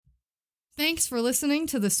Thanks for listening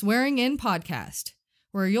to the Swearing In Podcast,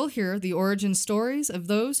 where you'll hear the origin stories of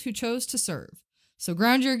those who chose to serve. So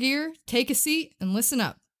ground your gear, take a seat, and listen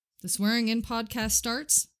up. The Swearing In Podcast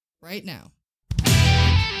starts right now.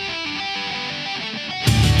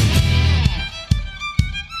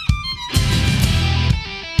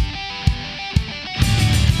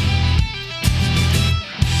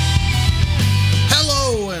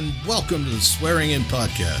 Hello and welcome to the Swearing In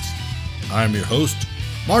Podcast. I'm your host,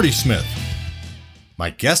 Marty Smith. My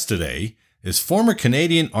guest today is former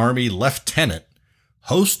Canadian Army Lieutenant,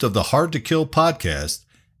 host of the Hard2Kill Podcast,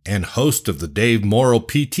 and host of the Dave Morrow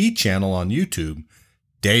PT channel on YouTube,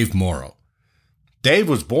 Dave Morrow. Dave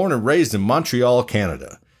was born and raised in Montreal,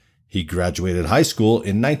 Canada. He graduated high school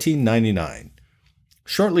in 1999.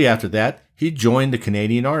 Shortly after that, he joined the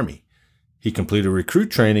Canadian Army. He completed recruit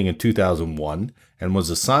training in 2001 and was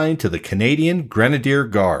assigned to the Canadian Grenadier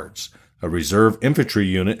Guards, a reserve infantry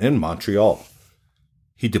unit in Montreal.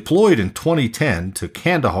 He deployed in 2010 to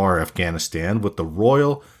Kandahar, Afghanistan with the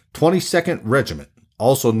Royal 22nd Regiment,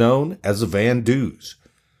 also known as the Van Doos.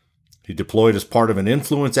 He deployed as part of an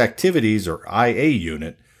Influence Activities, or IA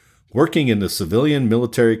unit, working in the Civilian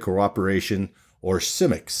Military Cooperation, or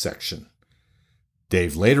CIMIC section.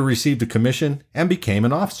 Dave later received a commission and became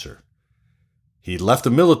an officer. He left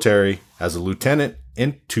the military as a lieutenant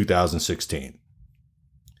in 2016.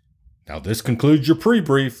 Now this concludes your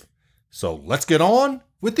pre-brief, so let's get on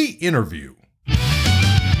with the interview.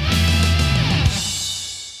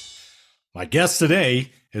 My guest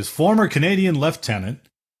today is former Canadian Lieutenant,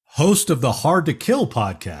 host of the Hard2Kill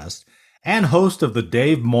Podcast, and host of the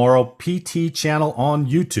Dave Morrow PT channel on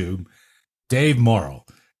YouTube, Dave Morrow.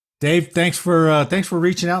 Dave, thanks for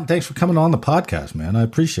reaching out and thanks for coming on the podcast, man. I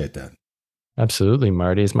appreciate that. Absolutely,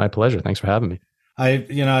 Marty. It's my pleasure. Thanks for having me.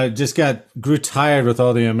 I just grew tired with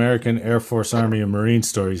all the American Air Force, Army, and Marine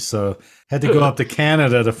stories, so had to go up to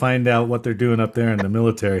Canada to find out what they're doing up there in the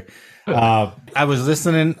military. I was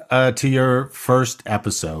listening to your first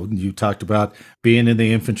episode, and you talked about being in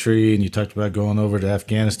the infantry, and you talked about going over to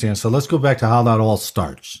Afghanistan. So let's go back to how that all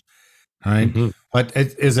starts. All right. Mm-hmm. But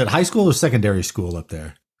is it high school or secondary school up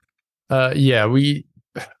there?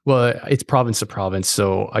 It's province to province,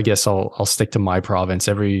 so I guess I'll stick to my province.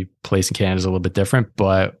 Every place in Canada is a little bit different,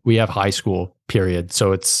 but we have high school period,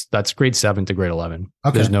 so that's grade 7 to grade 11.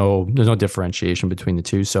 Okay. There's no differentiation between the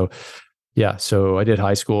two. So yeah, so I did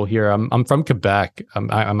high school here. I'm from Quebec.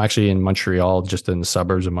 I'm actually in Montreal, just in the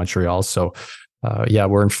suburbs of Montreal. So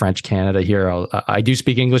we're in French Canada here. I do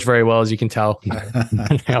speak English very well, as you can tell.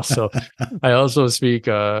 I also speak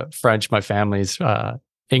French. My family's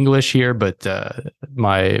English here, but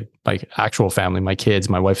my actual family, my kids,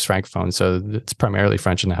 my wife's Francophone, so it's primarily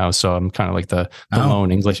French in the house. So I'm kind of like the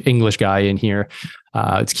lone English guy in here.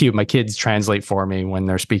 It's cute. My kids translate for me when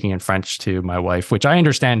they're speaking in French to my wife, which I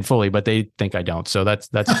understand fully, but they think I don't. So that's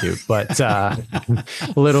cute. But a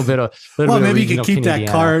little bit of maybe you can keep that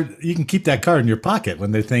card. You can keep that card in your pocket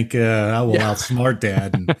when they think, "I'll smart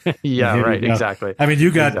dad." And, yeah, and right. Exactly. I mean,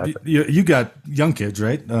 you got young kids,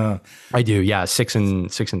 right? I do. Yeah, 6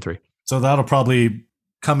 and 3. So that'll probably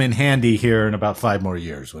come in handy here in about 5 more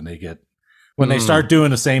years when they start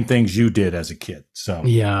doing the same things you did as a kid. So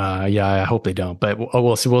yeah, I hope they don't, but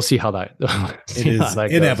we'll see how that. It is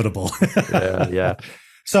inevitable. Yeah.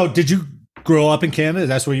 So did you grow up in Canada?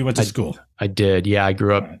 That's where you went to school? I did. Yeah, I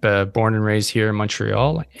grew up, born and raised here in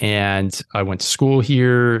Montreal, and I went to school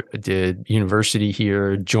here, did university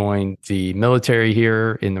here, joined the military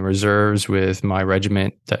here in the reserves with my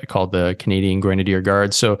regiment called the Canadian Grenadier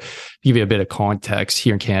Guards. So to give you a bit of context,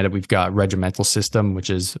 here in Canada, we've got regimental system, which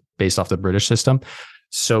is based off the British system.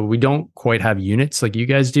 So we don't quite have units like you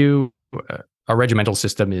guys do. Our regimental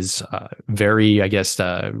system is very, I guess,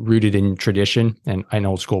 rooted in tradition and an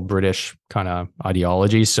old school British kind of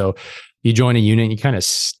ideology. So you join a unit, you kind of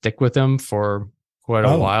stick with them for quite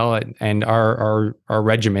a while. And our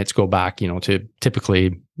regiments go back, to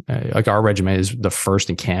typically, like our regiment is the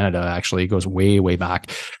first in Canada, actually. It goes way, way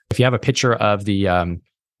back. If you have a picture of the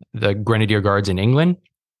Grenadier Guards in England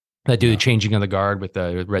that do the changing of the guard with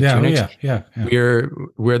the red tunics,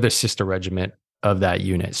 we're the sister regiment of that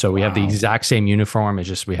unit. So we have the exact same uniform. It's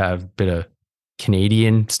just we have a bit of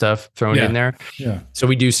Canadian stuff thrown in there. Yeah. So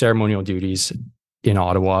we do ceremonial duties in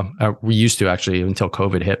Ottawa. We used to, actually, until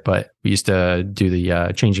COVID hit, but we used to do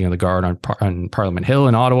the changing of the guard on Parliament Hill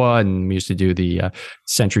in Ottawa, and we used to do the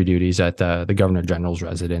sentry duties at the Governor General's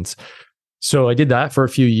residence. So I did that for a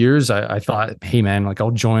few years. I thought, hey man, I'll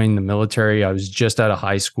join the military. I was just out of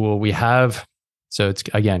high school. We have So it's,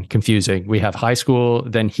 again, confusing. We have high school.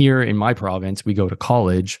 Then here in my province, we go to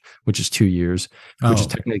college, which is 2 years, which is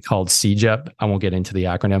technically called CJEP. I won't get into the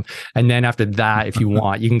acronym. And then after that, if you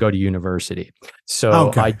want, you can go to university.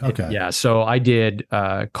 So so I did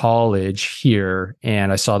college here,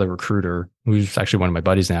 and I saw the recruiter, who's actually one of my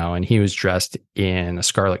buddies now, and he was dressed in a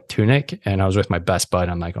scarlet tunic, and I was with my best bud.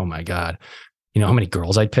 I'm like, oh my God. You know how many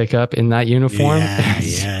girls I'd pick up in that uniform?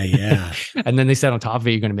 Yeah. And then they said on top of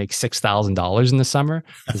it, you're going to make $6,000 in the summer.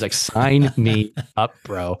 I was like, sign me up,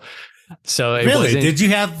 bro. So it really, did you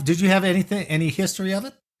have any history of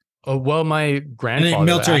it? Oh, well, my grandfather. Any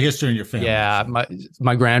military history in your family? Yeah,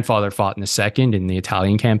 my grandfather fought in the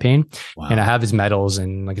Italian campaign, and I have his medals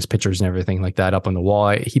and like his pictures and everything like that up on the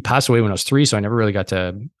wall. He passed away when I was 3, so I never really got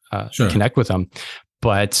to connect with him.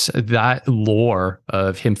 But that lore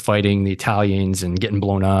of him fighting the Italians and getting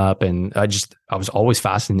blown up, and I was always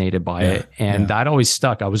fascinated by it, and that always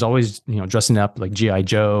stuck. I was always, dressing up like G.I.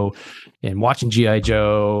 Joe and watching G.I.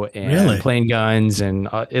 Joe and playing guns, and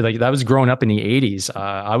that was growing up in the 80s.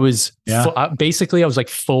 I was basically I was like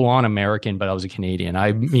full on American, but I was a Canadian.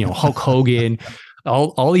 Hulk Hogan.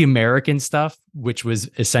 All the American stuff, which was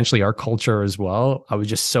essentially our culture as well. I was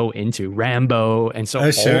just so into Rambo, and so all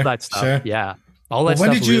that stuff. Sure. Yeah. All that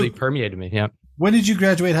stuff really permeated me. Yeah. When did you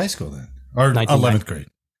graduate high school then? Or 11th grade?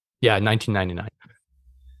 Yeah, 1999.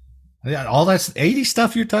 Yeah, all that 80s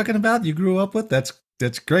stuff you're talking about, you grew up with? That's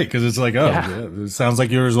great, because it's like, it sounds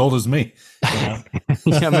like you're as old as me. Yeah,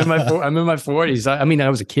 I'm in my 40s. I mean, I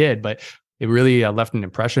was a kid, but it really left an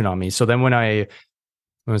impression on me. So then when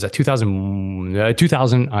was that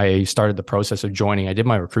 2000, I started the process of joining. I did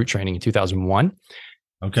my recruit training in 2001.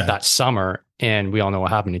 Okay. That summer, and we all know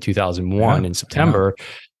what happened in 2001 in September. Yeah.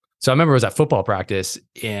 So I remember I was at football practice,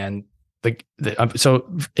 and so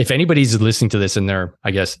if anybody's listening to this and they're,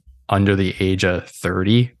 I guess, under the age of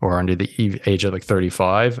 30 or under the age of like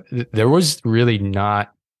 35, there was really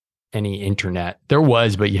not any internet. There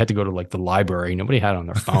was, but you had to go to like the library. Nobody had it on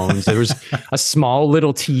their phones. There was a small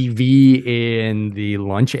little TV in the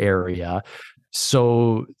lunch area.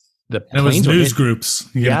 So it was news groups.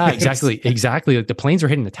 Yeah, exactly. Like the planes were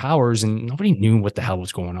hitting the towers, and nobody knew what the hell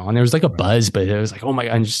was going on. There was like a buzz, but it was like, oh my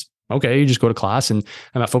God, you just go to class, and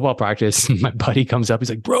I'm at football practice, and my buddy comes up. He's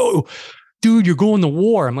like, bro, dude, you're going to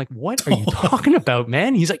war. I'm like, what are you talking about,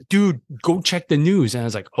 man? He's like, dude, go check the news. And I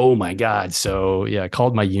was like, oh my God. So yeah, I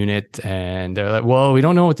called my unit, and they're like, well, we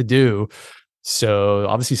don't know what to do. So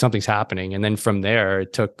obviously something's happening. And then from there,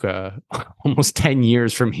 it took almost 10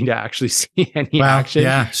 years for me to actually see any action.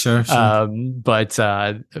 Yeah, sure. I did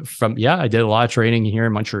a lot of training here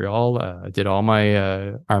in Montreal. I did all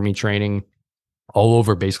my army training all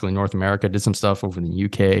over basically North America. Did some stuff over in the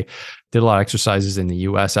UK. Did a lot of exercises in the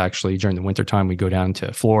US actually. During the wintertime, we go down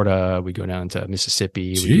to Florida, we go down to Mississippi,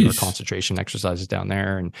 we do our concentration exercises down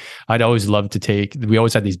there. And I'd always love to we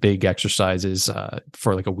always had these big exercises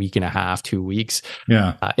for like a week and a half, 2 weeks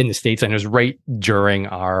in the States. And it was right during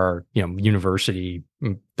our, university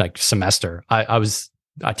like semester. I was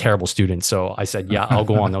a terrible student. So I said, yeah, I'll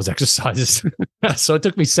go on those exercises. So it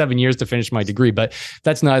took me 7 years to finish my degree, but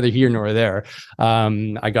that's neither here nor there.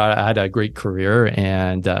 I had a great career,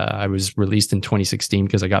 and I was released in 2016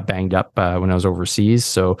 because I got banged up when I was overseas.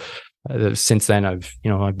 So since then, I've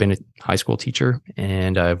been a high school teacher,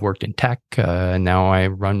 and I've worked in tech. And now I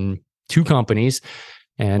run 2 companies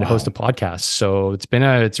and host a podcast. So it's been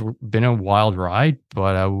a wild ride,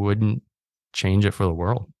 but I wouldn't change it for the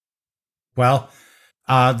world. Well,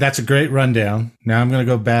 that's a great rundown. Now I'm going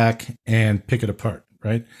to go back and pick it apart,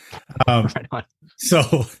 right? Right on.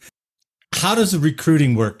 So how does the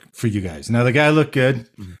recruiting work for you guys? Now, the guy looked good,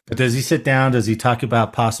 but does he sit down? Does he talk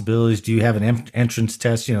about possibilities? Do you have an entrance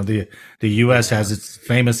test? The U.S. has its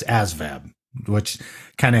famous ASVAB, which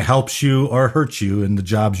kind of helps you or hurts you in the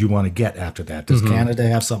jobs you want to get after that. Does Canada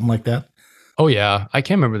have something like that? Oh, yeah. I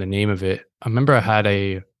can't remember the name of it. I remember I had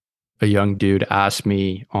a young dude asked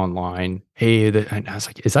me online, hey, and I was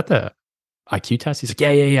like, is that the IQ test? He's like,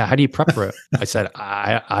 yeah. How do you prep for it? I said,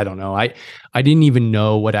 I don't know. I didn't even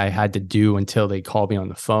know what I had to do until they called me on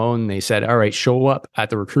the phone. They said, all right, show up at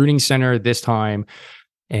the recruiting center this time,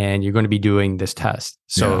 and you're going to be doing this test.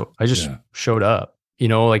 So I just showed up,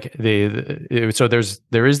 like so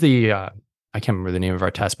there is the, I can't remember the name of our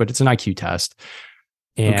test, but it's an IQ test.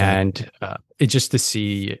 And it's just to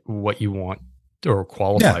see what you want or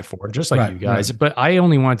qualify for, just like you guys. But I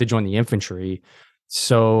only wanted to join the infantry.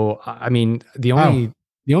 So, I mean, the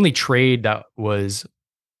only trade that was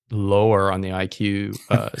lower on the IQ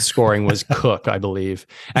scoring was cook, I believe.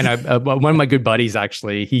 And one of my good buddies,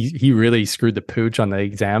 actually, he really screwed the pooch on the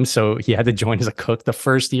exam. So he had to join as a cook the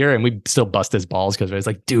first year, and we still bust his balls because I was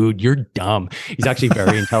like, dude, you're dumb. He's actually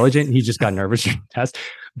very intelligent. He just got nervous during the test.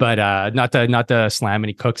 But not to slam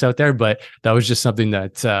any cooks out there, but that was just something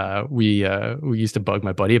that we used to bug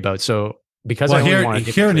my buddy about. So because I only wanted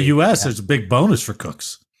here in the US, there's a big bonus for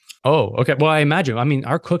cooks. Oh, okay. Well, I imagine. I mean,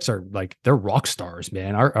 our cooks are like, they're rock stars,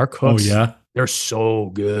 man. Our cooks, they're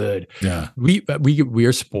so good. Yeah. We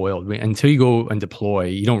are spoiled. Until you go and deploy,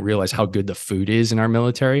 you don't realize how good the food is in our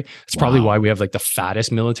military. It's probably why we have like the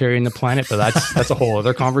fattest military in the planet, but that's a whole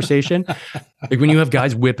other conversation. Like when you have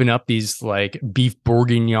guys whipping up these like beef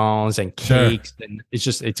bourguignons and cakes, and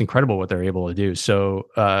it's incredible what they're able to do. So,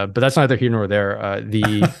 but that's neither here nor there.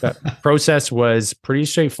 The process was pretty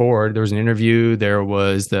straightforward. There was an interview, there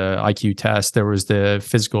was the IQ test, there was the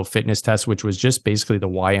physical fitness test, which was just basically the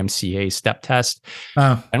YMCA step test.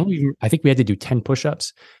 I think we had to do 10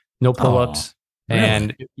 push-ups, no pull-ups. Really?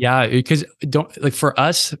 And because for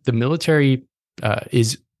us, the military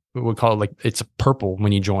is what we call it's purple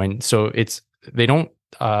when you join. So they don't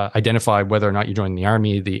identify whether or not you join the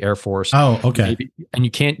Army, the Air Force. Oh, okay. Maybe, and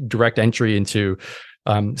you can't direct entry into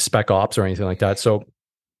spec ops or anything like that. So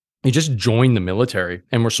you just join the military,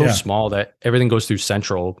 and we're so small that everything goes through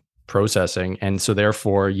central processing. And so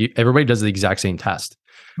therefore everybody does the exact same test.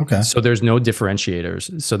 Okay. So there's no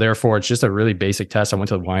differentiators. So therefore it's just a really basic test. I went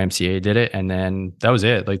to the YMCA, did it, and then that was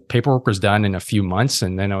it. Like paperwork was done in a few months,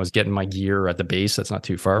 and then I was getting my gear at the base that's not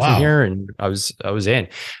too far from here, and I was in.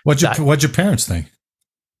 What'd your parents think?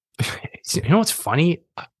 You know what's funny?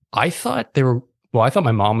 I thought I thought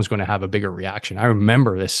my mom was going to have a bigger reaction. I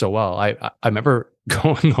remember this so well. I remember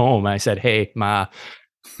going home and I said, "Hey, Ma,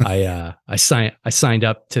 I signed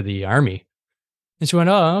up to the Army." And she went,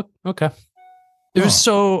 "Oh, okay." It was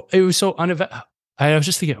so I was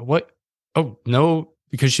just thinking, what? Oh no,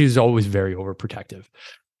 because she's always very overprotective.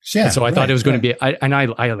 Yeah. And so I thought it was going to be, I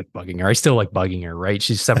like bugging her. I still like bugging her, right?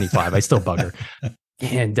 She's 75. I still bug her.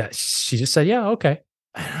 And she just said, yeah, okay.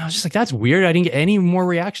 And I was just like, that's weird. I didn't get any more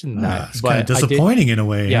reaction than that. It's kind of disappointing in a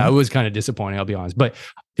way. Yeah, it was kind of disappointing, I'll be honest. But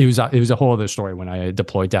it was a whole other story when I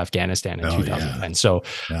deployed to Afghanistan in 2010. Yeah. So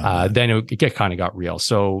then it kind of got real.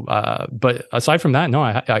 So, but aside from that, no,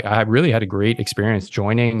 I really had a great experience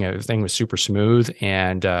joining. Everything was super smooth.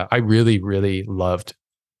 And I really, really loved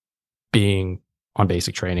being on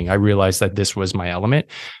basic training. I realized that this was my element.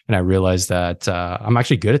 And I realized that I'm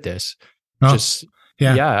actually good at this. Oh.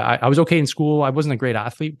 I was okay in school. I wasn't a great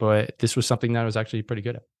athlete, but this was something that I was actually pretty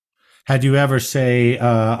good at. Had you ever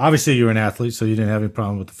obviously you were an athlete, so you didn't have any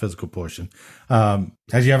problem with the physical portion. Had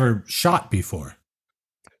you ever shot before?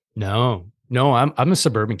 No, I'm a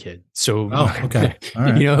suburban kid. So, okay. All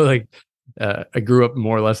right. I grew up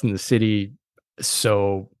more or less in the city.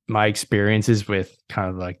 So my experiences with kind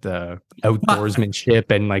of like the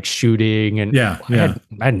outdoorsmanship and like shooting and I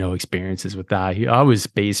had no experiences with that. I was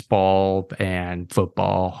baseball and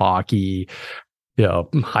football, hockey,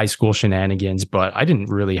 high school shenanigans, but I didn't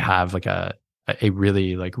really have like a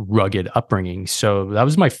really like rugged upbringing. So that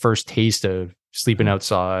was my first taste of sleeping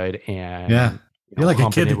outside and you're like a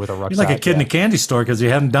kid with a rucksack. You're like a kid in a candy store because you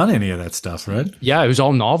haven't done any of that stuff, right? Yeah, it was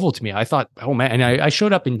all novel to me. I thought, oh man, and I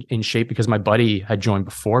showed up in shape because my buddy had joined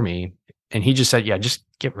before me, and he just said, yeah, just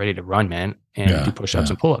get ready to run, man, and do push-ups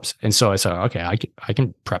and pull-ups. And so I said, okay, I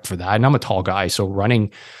can prep for that. And I'm a tall guy, so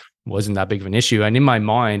running wasn't that big of an issue. And in my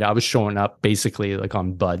mind, I was showing up basically like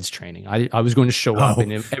on buds training. I was going to show up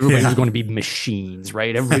and everybody was going to be machines,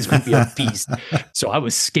 right? Everybody's going to be a beast. So I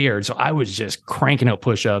was scared. So I was just cranking out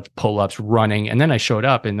push-ups, pull-ups, running. And then I showed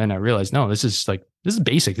up and then I realized, no, this is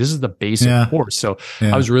basic. This is the basic course. So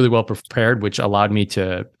I was really well prepared, which allowed me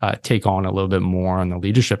to take on a little bit more on the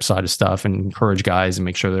leadership side of stuff and encourage guys and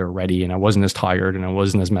make sure they're ready. And I wasn't as tired and I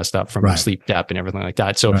wasn't as messed up from sleep depth and everything like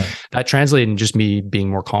that. So that translated in just me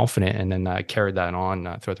being more confident. And then I carried that on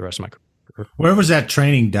throughout the rest of my career. Where was that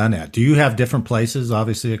training done at? Do you have different places,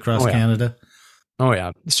 obviously, across Canada? Oh,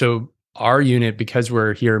 yeah. So our unit, because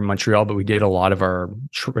we're here in Montreal, but we did a lot of our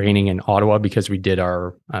training in Ottawa because we did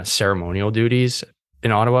our ceremonial duties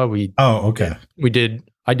in Ottawa.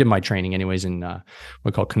 I did my training anyways in what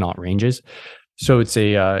we call Connaught Ranges. So it's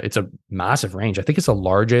a massive range. I think it's the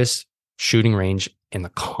largest shooting range in the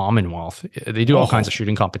Commonwealth. They do all kinds of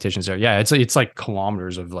shooting competitions there. Yeah, it's like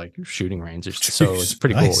kilometers of like shooting ranges. So it's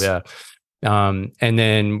pretty cool. Yeah. And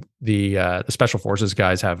then the special forces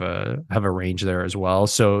guys have a range there as well.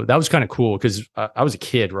 So that was kind of cool because I was a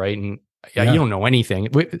kid, right? And Yeah, you don't know anything.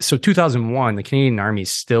 So 2001, the Canadian Army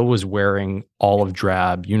still was wearing olive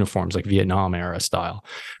drab uniforms, like Vietnam era style.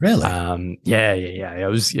 Really? Yeah. It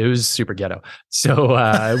was super ghetto. So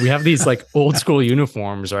we have these like old school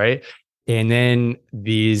uniforms, right? And then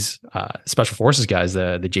these special forces guys,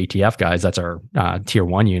 the JTF guys, that's our tier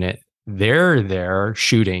 1 unit. They're there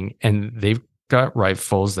shooting, and they've got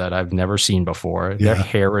rifles that I've never seen before. Their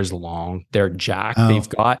hair is long. They're jacked. They've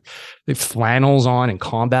got flannels on and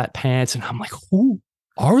combat pants. And I'm like, who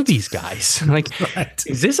are these guys? Like,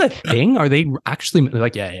 is this a thing? Are they actually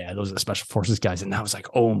like, yeah, those are the special forces guys? And I was like,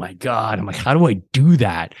 oh my God. I'm like, how do I do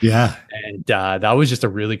that? Yeah. And that was just a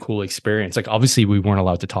really cool experience. Like, obviously we weren't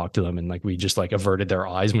allowed to talk to them, and like, we just like averted their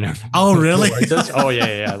eyes whenever. Oh, really? Oh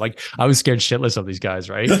yeah. Like, I was scared shitless of these guys,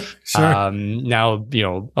 right? Sure. Now, you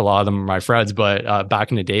know, a lot of them are my friends, but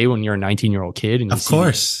back in the day when you're a 19-year-old kid and of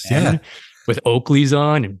course, yeah, with Oakleys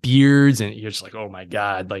on and beards, and you're just like, oh my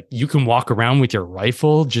God, like you can walk around with your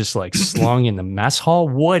rifle just like slung in the mess hall.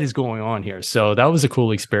 What is going on here? So that was a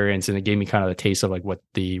cool experience, and it gave me kind of a taste of like what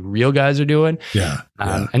the real guys are doing. Yeah.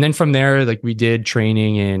 And then from there, like we did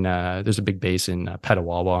training in there's a big base in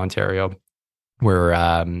Petawawa, Ontario, where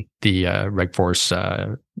the Reg Force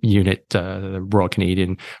unit, the Royal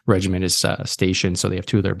Canadian Regiment, is stationed. So they have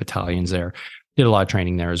 2 of their battalions there. Did a lot of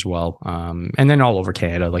training there as well. And then all over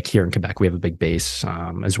Canada, like here in Quebec, we have a big base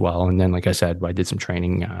as well. And then, like I said, I did some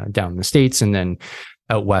training down in the States, and then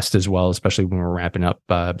out west as well, especially when we're ramping up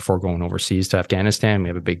before going overseas to Afghanistan. We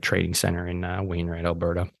have a big training center in Wainwright,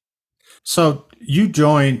 Alberta. So you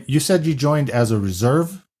said you joined as a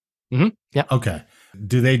reserve? Mm-hmm. Yeah. Okay.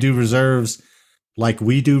 Do they do reserves like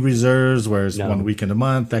we do reserves, where it's 1 weekend a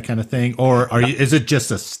month, that kind of thing? Or is it just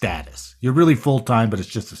a status? You're really full-time, but it's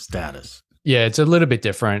just a status. Yeah, it's a little bit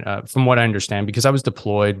different from what I understand, because I was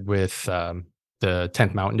deployed with the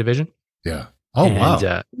 10th Mountain Division. Yeah. Oh,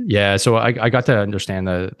 wow. Yeah, so I got to understand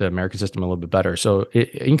the American system a little bit better. So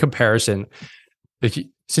in comparison,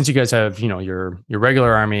 since you guys have, you know, your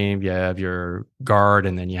regular army, you have your guard,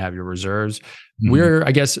 and then you have your reserves, we're,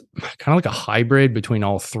 I guess, kind of like a hybrid between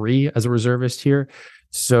all 3 as a reservist here.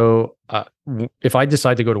 So if I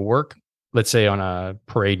decide to go to work, let's say on a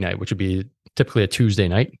parade night, which would be typically a Tuesday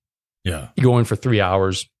night, yeah, you go in for 3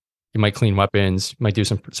 hours. You might clean weapons. You might do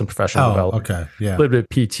some professional development. Okay, yeah, a little bit of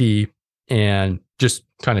PT, and just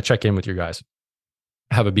kind of check in with your guys.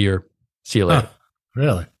 Have a beer. See you later.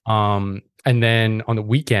 Really? And then on the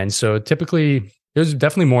weekend, so typically there's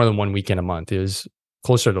definitely more than 1 weekend a month. It was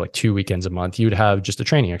closer to like 2 weekends a month. You'd have just a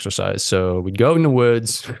training exercise. So we'd go in the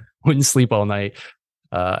woods, wouldn't sleep all night,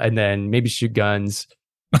 and then maybe shoot guns,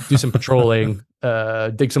 do some patrolling.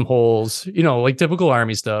 Dig some holes, you know, like typical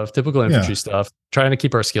army stuff, typical infantry stuff, trying to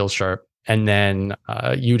keep our skills sharp. And then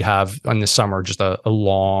you'd have in the summer just a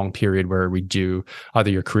long period where we do either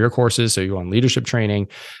your career courses, so you go on leadership training,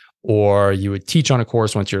 or you would teach on a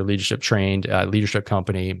course once you're leadership trained at leadership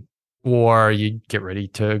company, or you get ready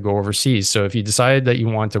to go overseas. So if you decide that you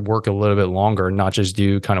want to work a little bit longer, not just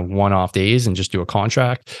do kind of one-off days and just do a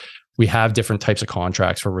contract, we have different types of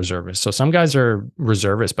contracts for reservists. So some guys are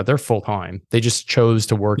reservists, but they're full-time. They just chose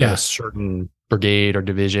to work at a certain brigade or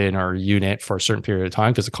division or unit for a certain period of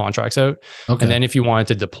time because the contract's out. Okay. And then if you wanted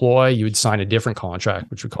to deploy, you would sign a different contract,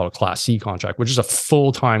 which we call a Class C contract, which is a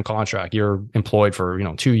full-time contract. You're employed for,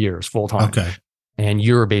 2 years full-time. Okay. And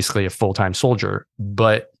you're basically a full-time soldier,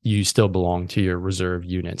 but you still belong to your reserve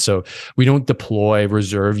unit. So we don't deploy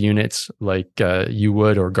reserve units like you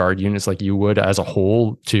would, or guard units like you would as a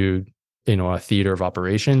whole to, a theater of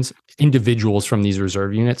operations. Individuals from these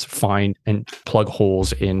reserve units find and plug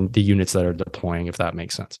holes in the units that are deploying, if that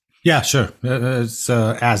makes sense. Yeah, sure. It's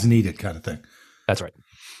as needed kind of thing. That's right.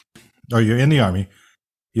 Or you're in the Army,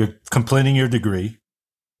 you're completing your degree.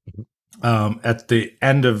 At the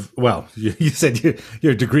end of, you said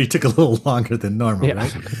your degree took a little longer than normal,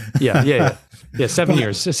 right? Yeah. 7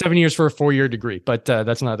 years. 7 years for a 4-year degree, but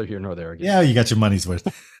that's neither here nor there. Yeah, you got your money's worth.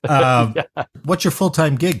 What's your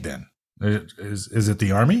full-time gig then? Is it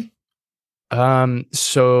the Army?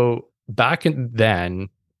 So back then,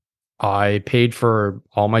 I paid for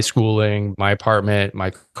all my schooling, my apartment,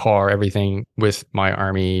 my car, everything with my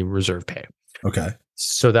Army reserve pay. Okay.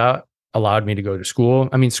 So that allowed me to go to school.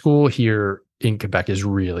 I mean, school here in Quebec is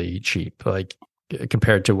really cheap. Like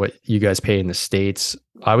compared to what you guys pay in the States,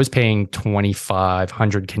 I was paying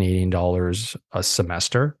 2,500 Canadian dollars a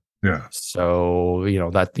semester. Yeah. So,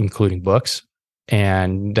 that including books,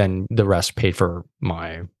 and then the rest paid for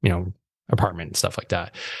my, apartment and stuff like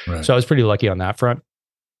that. Right. So I was pretty lucky on that front.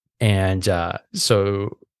 And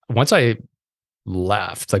so once I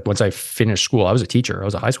left, like once I finished school, I was a teacher. I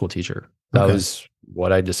was a high school teacher. That was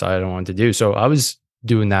what I decided I wanted to do. So I was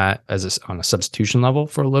doing that on a substitution level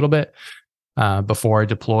for a little bit before I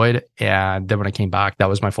deployed. And then when I came back, that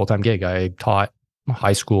was my full-time gig. I taught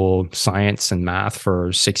high school science and math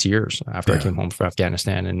for 6 years after I came home from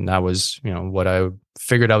Afghanistan. And that was, what I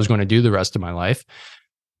figured I was going to do the rest of my life.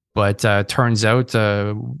 But turns out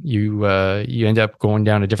you end up going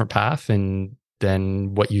down a different path, and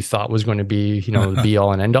then what you thought was going to be, the be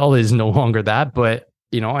all and end all is no longer that. But,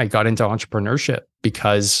 I got into entrepreneurship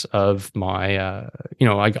because of my,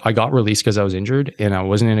 I got released because I was injured and I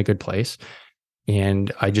wasn't in a good place.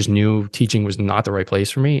 And I just knew teaching was not the right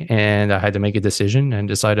place for me. And I had to make a decision and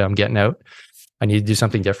decided I'm getting out. I need to do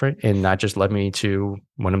something different. And that just led me to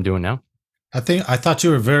what I'm doing now. I thought you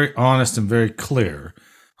were very honest and very clear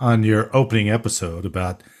on your opening episode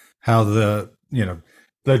about how the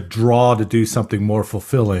draw to do something more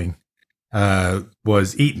fulfilling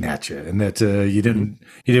was eating at you, and that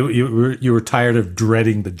you were tired of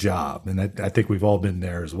dreading the job. And I think we've all been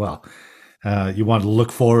there as well. You want to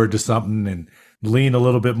look forward to something and lean a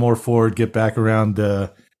little bit more forward, get back around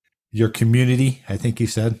your community, I think you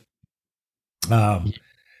said.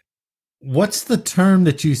 What's the term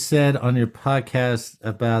that you said on your podcast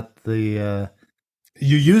about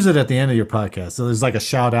you use it at the end of your podcast. So there's like a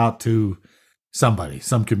shout out to somebody,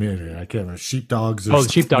 some community. I can't remember, sheepdogs. The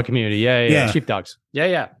sheepdog community. Yeah. Sheepdogs.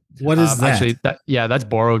 Yeah. What is that? Actually, that's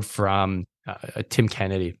borrowed from Tim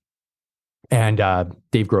Kennedy and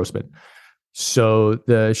Dave Grossman. So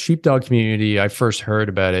the sheepdog community, I first heard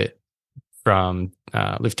about it from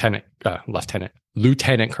Lieutenant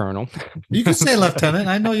Colonel. You can say lieutenant.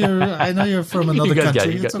 I know you're from another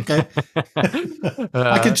country. It's okay.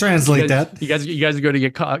 I can translate that. You guys are going to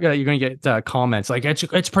get you're going to get comments like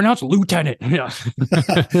it's pronounced lieutenant. Yeah.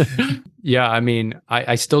 Yeah. I mean,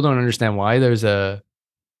 I still don't understand why there's a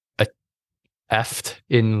F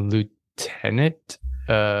in lieutenant.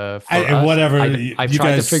 Whatever. I've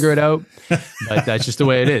tried to figure it out, but that's just the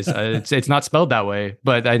way it is. It's not spelled that way,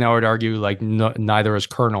 but I know I would argue like neither is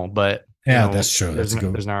colonel, but that's true. There's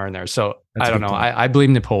an R in there. So I don't know. I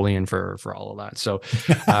blame Napoleon for all of that. So,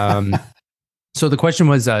 so the question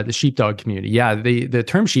was the sheepdog community. Yeah. The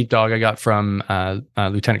term sheepdog I got from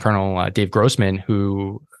Lieutenant Colonel Dave Grossman,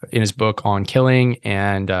 who in his book on killing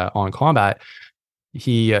and on combat,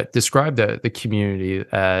 he described the community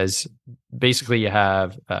as basically you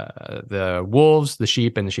have the wolves, the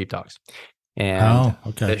sheep, and the sheepdogs. And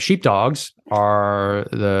the sheepdogs are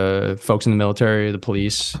the folks in the military, the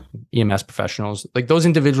police, EMS professionals, like those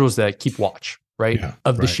individuals that keep watch,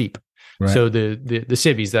 of the sheep. Right. So the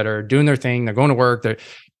civvies that are doing their thing, they're going to work.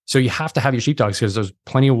 So you have to have your sheepdogs because there's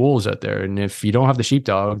plenty of wolves out there. And if you don't have the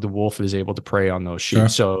sheepdog, the wolf is able to prey on those sheep. Sure.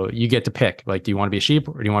 So you get to pick, like, do you want to be a sheep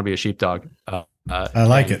or do you want to be a sheepdog? I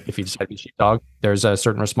like it. If you decide to be sheepdog, there's a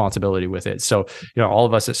certain responsibility with it. So, all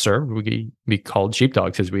of us that serve, we be called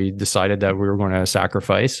sheepdogs because we decided that we were going to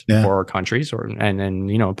sacrifice for our countries, and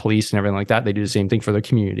then, police and everything like that. They do the same thing for their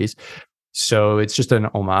communities. So it's just an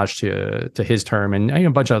homage to his term, and a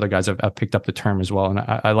bunch of other guys have picked up the term as well. And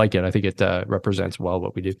I like it. I think it represents well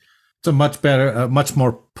what we do. It's a much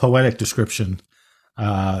more poetic description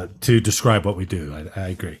to describe what we do. I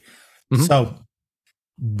agree. Mm-hmm. So,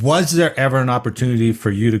 was there ever an opportunity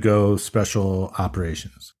for you to go special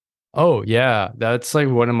operations? Oh yeah, that's like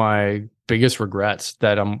one of my biggest regrets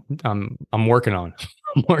that I'm working on.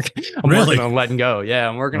 I'm working on letting go. Yeah,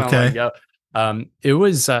 I'm working on letting go. It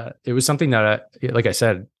was something that like I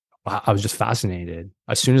said, I was just fascinated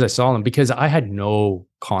as soon as I saw them because I had no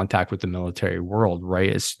contact with the military world,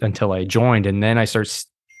 right? Until I joined, and then I started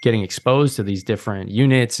getting exposed to these different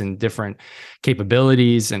units and different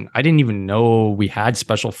capabilities. And I didn't even know we had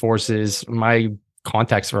special forces. My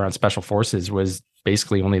context around special forces was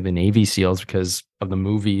basically only the Navy SEALs because of the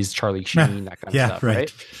movies, Charlie Sheen, that kind of stuff,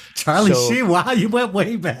 right? Charlie Sheen, wow, you went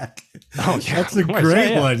way back. Oh, yeah. That's a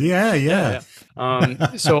great one. Yeah.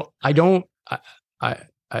 So I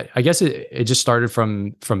guess it just started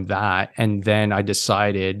from that. And then I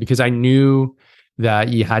decided, because I knew that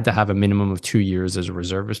you had to have a minimum of 2 years as a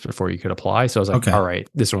reservist before you could apply. So I was like, all right,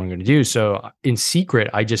 this is what I'm going to do. So in secret,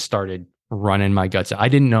 I just started running my guts. I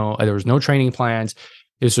didn't know, there was no training plans.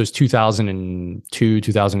 This was 2002,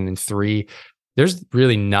 2003. There's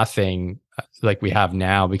really nothing like we have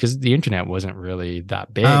now because the internet wasn't really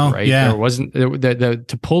that big, right? Yeah. There wasn't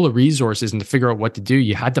to pull the resources and to figure out what to do.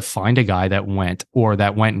 You had to find a guy that went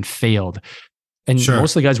and failed. And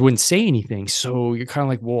most of the guys wouldn't say anything. So you're kind of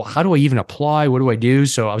like, well, how do I even apply? What do I do?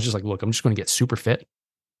 So I was just like, look, I'm just going to get super fit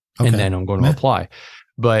and then I'm going to apply.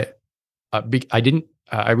 But I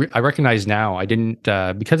I recognize now I didn't,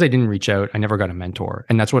 because I didn't reach out, I never got a mentor.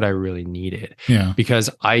 And that's what I really needed. Yeah. Because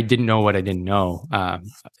I didn't know what I didn't know.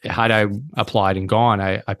 Had I applied and gone,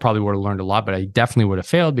 I probably would have learned a lot, but I definitely would have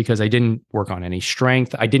failed because I didn't work on any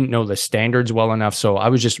strength. I didn't know the standards well enough. So I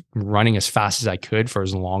was just running as fast as I could for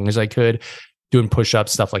as long as I could, doing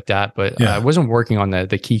push-ups, stuff like that. But I wasn't working on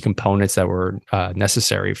the key components that were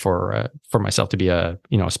necessary for myself to be a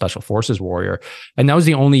special forces warrior. And that was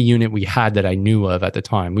the only unit we had that I knew of at the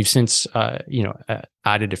time. We've since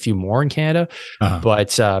added a few more in Canada,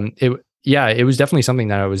 but it was definitely something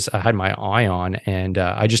that I had my eye on, and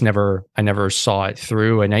I never saw it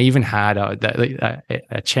through. And I even had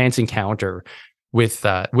a chance encounter with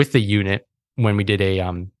the unit when we did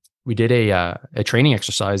a training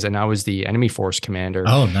exercise, and I was the enemy force commander.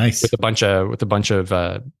 Oh, nice. With a bunch of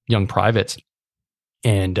young privates,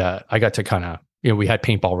 and I got to kind of, we had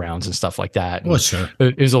paintball rounds and stuff like that. Well, sure.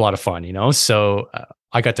 It was a lot of fun, So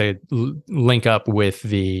I got to link up with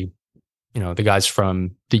the guys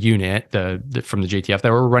from the unit, from the JTF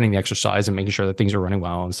that were running the exercise and making sure that things were running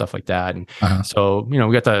well and stuff like that. And so, we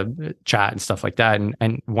got to chat and stuff like that.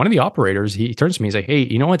 And one of the operators, he turns to me, he's like, "Hey,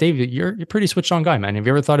 you know what, Dave, you're a pretty switched on guy, man. Have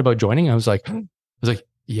you ever thought about joining?" I was like,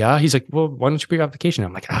 "Yeah." He's like, "Well, why don't you put your application?"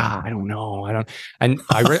 I'm like, "I don't know. I don't." And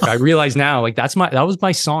I realize now, like, that was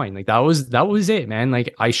my sign. Like, that was it, man.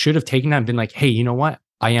 Like, I should have taken that and been like, "Hey, you know what?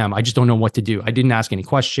 I just don't know what to do." I didn't ask any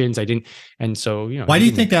questions. I didn't. And so, why do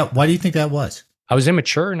you think that was? I was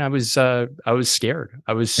immature and I was scared.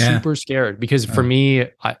 I was super scared because for me,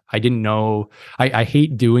 I didn't know. I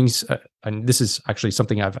hate doing, and this is actually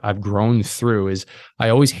something I've grown through, is I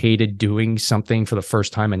always hated doing something for the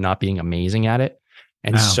first time and not being amazing at it.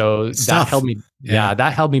 And so that held me,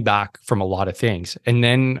 that held me back from a lot of things. And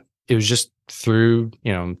then it was just through,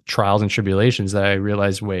 trials and tribulations that I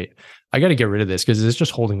realized, wait, I got to get rid of this because it's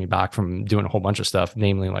just holding me back from doing a whole bunch of stuff,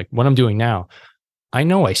 namely like what I'm doing now. I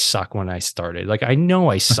know I suck when I started. Like, I know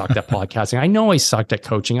I sucked at podcasting. I know I sucked at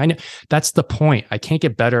coaching. I know that's the point. I can't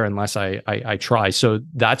get better unless I try. So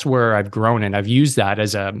that's where I've grown, and I've used that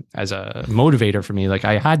as a motivator for me. Like,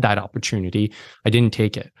 I had that opportunity. I didn't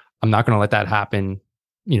take it. I'm not going to let that happen,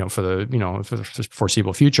 for the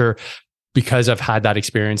foreseeable future, because I've had that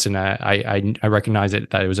experience, and I recognize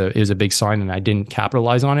that it was a big sign, and I didn't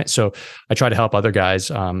capitalize on it. So I try to help other guys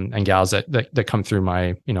and gals that come through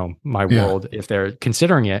my world. If they're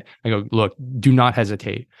considering it, I go, look, do not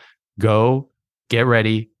hesitate. Go, get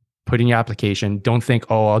ready, put in your application. Don't think,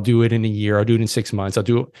 oh, I'll do it in a year. I'll do it in 6 months. I'll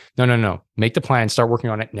do it. No. Make the plan, start working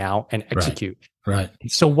on it now, and execute. Right.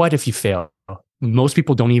 So what if you fail? Most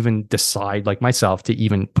people don't even decide, like myself, to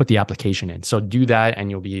even put the application in. So do that, and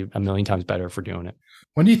you'll be a million times better for doing it.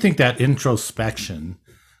 When do you think that introspection,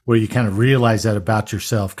 where you kind of realize that about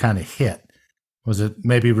yourself, kind of hit? Was it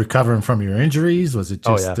maybe recovering from your injuries? Was it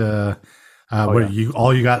just all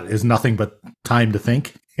you got is nothing but time to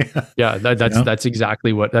think? Yeah, that's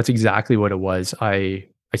exactly what it was. I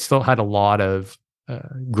still had a lot of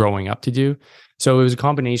growing up to do. So it was a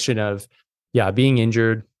combination of being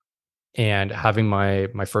injured and having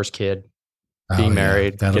my first kid, being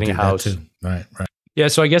married, getting a house. Right. Yeah.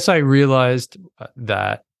 So I guess I realized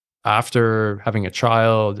that after having a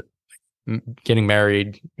child, getting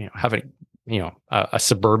married, having, a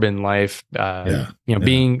suburban life,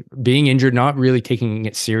 being injured, not really taking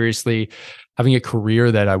it seriously, having a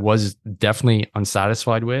career that I was definitely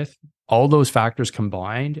unsatisfied with, all those factors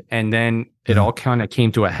combined. And then it all kind of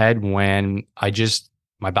came to a head when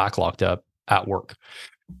my back locked up at work.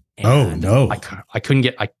 And I couldn't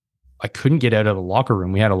get out of the locker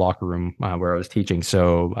room. We had a locker room where I was teaching.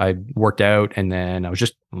 So I worked out, and then I was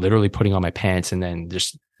just literally putting on my pants, and then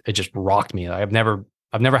it just rocked me. I've never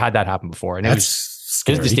had that happen before. And it was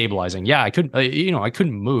destabilizing. Yeah. I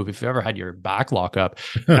couldn't move. If you ever had your back lock up,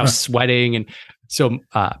 and I was sweating. And so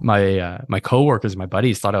my coworkers, my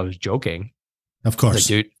buddies thought I was joking. Of course. Like,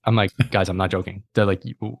 dude, I'm like, guys, I'm not joking. They're like,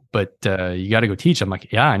 but you got to go teach. I'm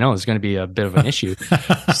like, yeah, I know it's going to be a bit of an issue.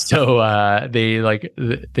 So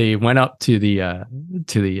they went up to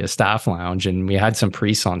the staff lounge, and we had some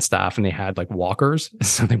priests on staff, and they had like walkers.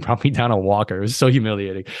 So they brought me down a walker. It was so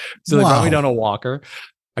humiliating. So they brought me down a walker.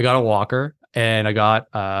 I got a walker, and I got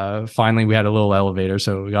finally we had a little elevator.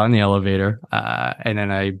 So we got in the elevator, and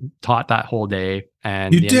then I taught that whole day.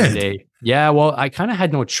 And you did? End of the day, yeah, well, I kind of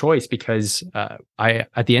had no choice because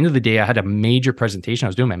at the end of the day, I had a major presentation. I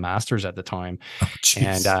was doing my master's at the time,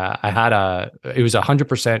 and it was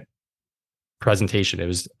 100% presentation. It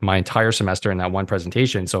was my entire semester in that one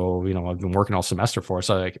presentation. So, I've been working all semester for it.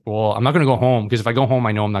 So I'm not going to go home, because if I go home,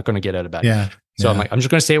 I know I'm not going to get out of bed. Yeah. So I'm like, I'm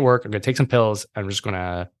just going to stay at work. I'm going to take some pills. I'm just going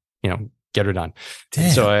to, get her done.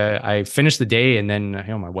 Damn. So I finished the day, and then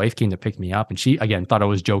my wife came to pick me up, and she again thought I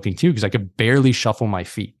was joking too, because I could barely shuffle my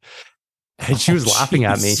feet. And she was laughing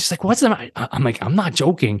at me. She's like, "What's the matter?" I'm like, "I'm not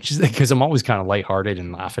joking." She's like, because I'm always kind of lighthearted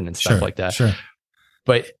and laughing and stuff like that. Sure.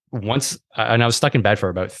 But once, and I was stuck in bed for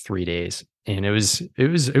about 3 days, and it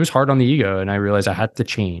was hard on the ego, and I realized I had to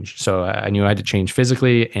change. So I knew I had to change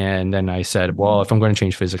physically, and then I said, well, if I'm going to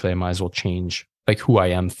change physically, I might as well change like who I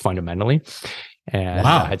am fundamentally. And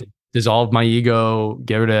I had to dissolve my ego,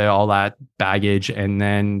 get rid of all that baggage. And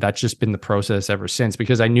then that's just been the process ever since,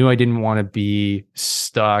 because I knew I didn't want to be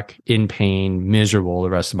stuck in pain, miserable the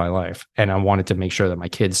rest of my life. And I wanted to make sure that my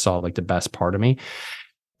kids saw like the best part of me.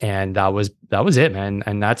 And that was it, man.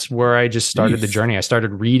 And that's where I just started the journey. I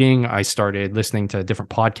started reading. I started listening to different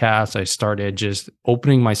podcasts. I started just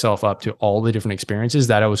opening myself up to all the different experiences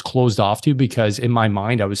that I was closed off to, because in my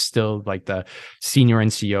mind, I was still like the senior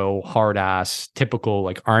NCO, hard ass, typical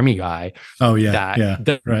like army guy. Oh yeah.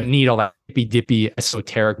 That doesn't need all that hippy dippy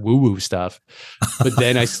esoteric woo woo stuff. But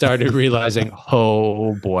then I started realizing,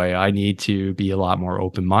 oh boy, I need to be a lot more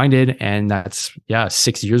open minded. And that's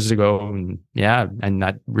 6 years ago. And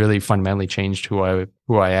that really fundamentally changed who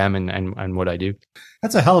I am and what I do.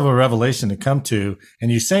 That's a hell of a revelation to come to. And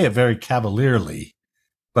you say it very cavalierly,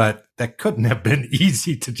 but that couldn't have been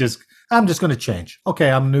easy to I'm just going to change. Okay,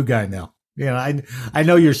 I'm a new guy now. I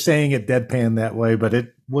know you're saying it deadpan that way, but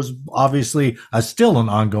it was obviously still an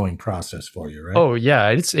ongoing process for you, right? Oh yeah.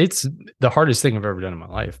 It's the hardest thing I've ever done in my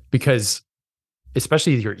life, because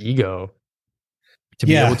especially your ego, to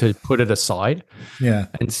be able to put it aside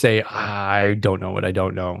and say, I don't know what I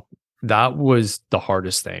don't know. That was the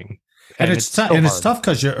hardest thing. And it's tough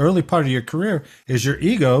because your early part of your career is your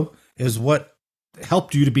ego is what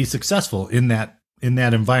helped you to be successful in that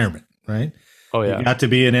environment, right? Oh yeah. You got to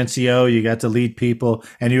be an NCO, you got to lead people,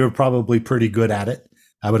 and you were probably pretty good at it,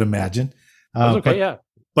 I would imagine. Okay,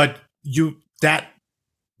 but that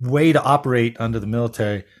way to operate under the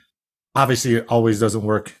military, obviously it always doesn't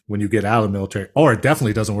work when you get out of the military, or it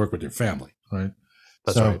definitely doesn't work with your family, right?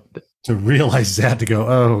 That's right. To realize that, to go,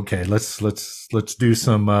 oh, okay, let's do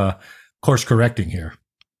some course correcting here.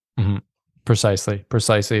 Mm-hmm. Precisely.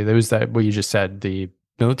 There was that, what you just said, the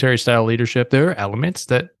military style leadership. There are elements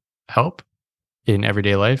that help in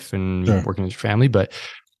everyday life and working with your family, but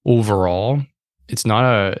overall, it's not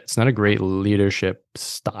a great leadership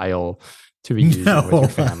style to be using with your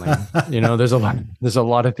family. There's a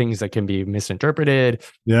lot of things that can be misinterpreted.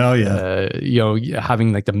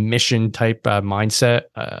 Having like the mission type mindset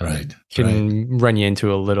can run you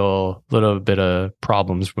into a little bit of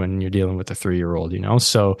problems when you're dealing with a 3-year-old.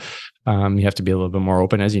 So you have to be a little bit more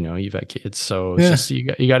open, as you've had kids. So it's just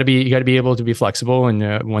you got to be able to be flexible.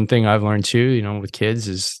 And one thing I've learned too, with kids,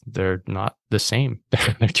 is they're not the same.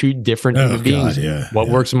 They're two different human beings. What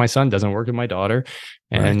works with my son doesn't work with my daughter.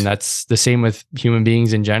 And that's the same with human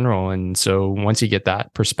beings in general. And so once you get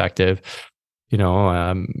that perspective,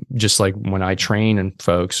 just like when I train and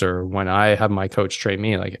folks, or when I have my coach train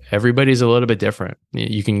me, like everybody's a little bit different.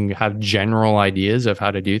 You can have general ideas of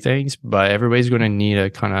how to do things, but everybody's going to need a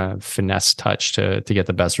kind of finesse touch to get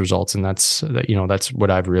the best results. And that's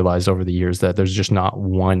what I've realized over the years, that there's just not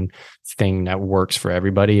one thing that works for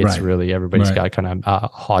everybody. It's really, everybody's got kind of a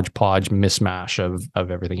hodgepodge mismatch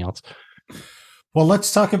of everything else. Well,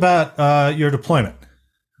 let's talk about your deployment.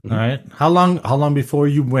 All right. How long before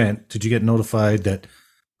you went did you get notified that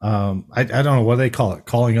I don't know what they call it,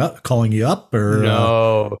 calling you up, or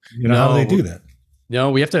no, how do they do that?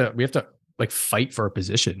 No, we have to like fight for a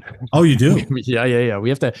position. Oh, you do? Yeah. We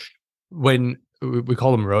have to, when we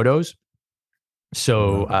call them rotos.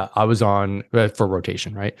 So I was on for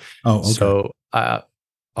rotation, right? Oh, okay. So I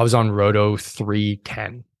was on roto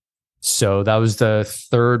 310. So that was the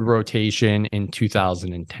third rotation in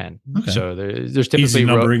 2010. Okay. So there's typically easy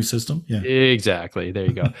numbering system. Yeah, exactly. There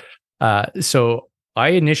you go. So I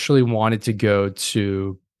initially wanted to go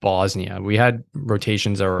to Bosnia. We had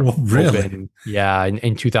rotations that were open,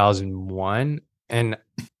 in 2001, and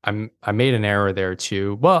I made an error there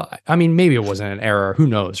too. Well, I mean, maybe it wasn't an error. Who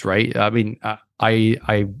knows, right? I mean, I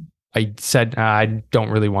said I don't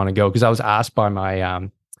really want to go, because I was asked by my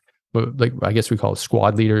like, I guess we call it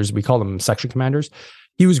squad leaders. We call them section commanders.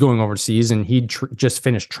 He was going overseas, and he'd just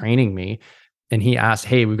finished training me, and he asked,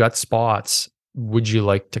 "Hey, we've got spots. Would you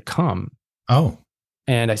like to come?" Oh.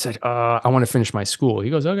 And I said, I want to finish my school. He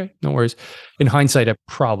goes, "Okay, no worries." In hindsight, I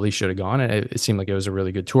probably should have gone. It seemed like it was a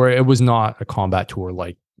really good tour. It was not a combat tour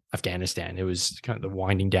like Afghanistan. It was kind of the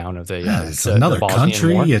winding down of the it's another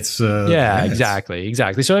country. War. It's exactly.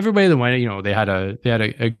 So everybody that went, they had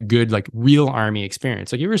a good like real army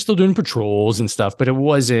experience. Like, you were still doing patrols and stuff, but it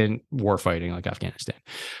wasn't war fighting like Afghanistan.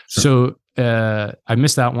 Sure. So I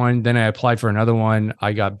missed that one. Then I applied for another one.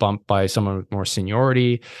 I got bumped by someone with more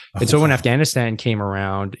seniority. And so when Afghanistan came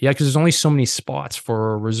around, because there's only so many spots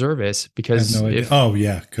for reservists because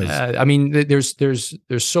I mean, there's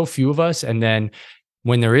so few of us. And then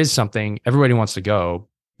when there is something, everybody wants to go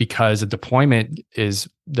because the deployment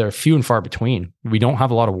they're few and far between. We don't have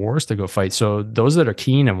a lot of wars to go fight. So those that are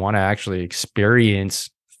keen and want to actually experience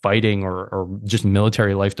fighting or just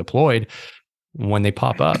military life deployed, when they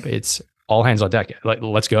pop up, it's all hands on deck. Like,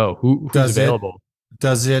 let's go. Who's available?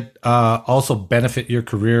 Does it also benefit your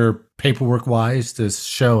career paperwork wise to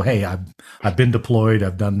show, hey, I've been deployed,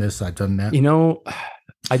 I've done this, I've done that?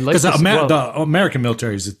 I'd like because the American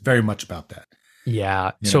military is very much about that.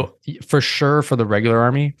 Yeah. So for sure, for the regular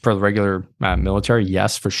army, for the regular military,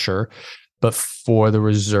 yes, for sure. But for the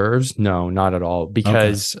reserves, no, not at all.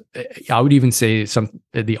 Because I would even say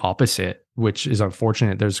the opposite, which is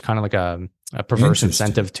unfortunate. There's kind of like a perverse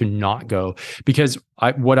incentive to not go, because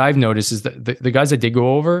what I've noticed is that the guys that did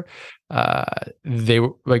go over, they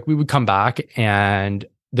were like, we would come back and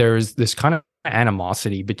there's this kind of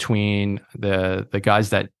animosity between the guys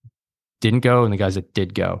that didn't go and the guys that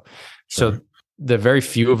did go. Sure. So the very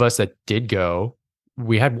few of us that did go,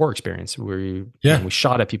 we had war experience. We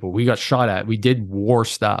shot at people. We got shot at. We did war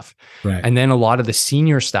stuff. Right. And then a lot of the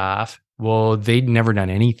senior staff, well, they'd never done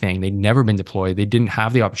anything. They'd never been deployed. They didn't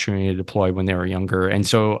have the opportunity to deploy when they were younger. And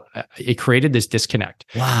so it created this disconnect.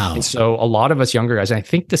 Wow. And so a lot of us younger guys, and I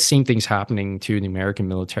think the same thing's happening to the American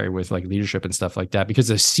military with like leadership and stuff like that, because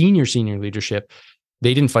the senior leadership,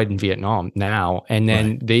 they didn't fight in Vietnam now. And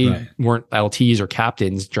then they weren't LTs or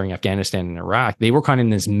captains during Afghanistan and Iraq. They were kind of in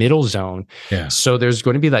this middle zone. Yeah. So there's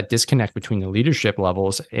going to be that disconnect between the leadership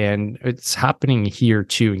levels. And it's happening here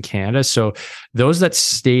too in Canada. So those that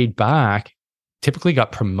stayed back typically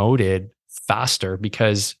got promoted faster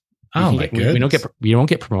because we don't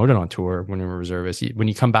get promoted on tour when we're reservists. When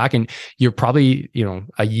you come back and you're probably,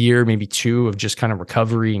 a year, maybe two of just kind of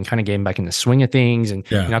recovery and kind of getting back in the swing of things. And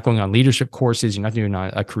you're not going on leadership courses. You're not doing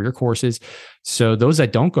career courses. So those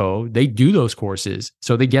that don't go, they do those courses.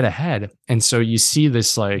 So they get ahead. And so you see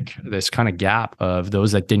this kind of gap of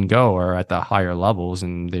those that didn't go are at the higher levels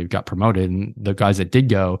and they've got promoted. And the guys that did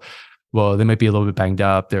go, well, they might be a little bit banged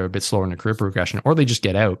up. They're a bit slower in their career progression, or they just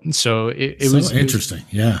get out. And so it was interesting.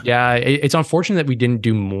 It's unfortunate that we didn't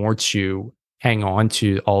do more to hang on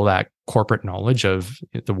to all that corporate knowledge of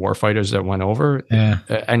the warfighters that went over. Yeah.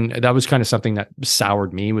 And that was kind of something that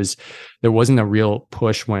soured me, was there wasn't a real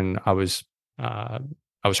push when I was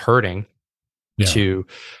hurting to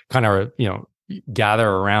kind of, gather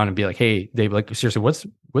around and be like, hey, Dave, like, seriously,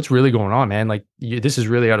 what's really going on, man? Like, this is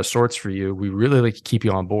really out of sorts for you. We really like to keep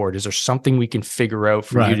you on board. Is there something we can figure out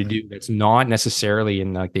for you to do that's not necessarily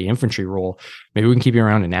in like the infantry role? Maybe we can keep you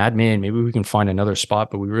around in admin. Maybe we can find another spot,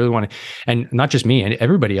 but we really want to, and not just me and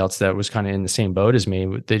everybody else that was kind of in the same boat as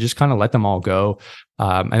me, they just kind of let them all go.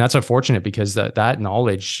 And that's unfortunate because that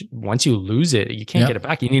knowledge, once you lose it, you can't get it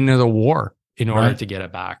back. You need another war in order to get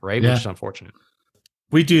it back. Right. Which is unfortunate.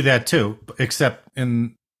 We do that too, except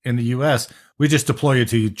in the US, we just deploy you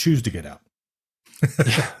till you choose to get out.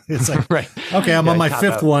 It's like, okay, I'm on my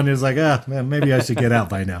fifth one. It's like, man, maybe I should get out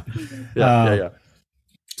by now.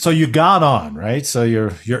 So you got on, right? So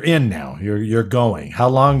you're in now. You're going. How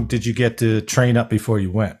long did you get to train up before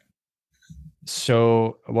you went?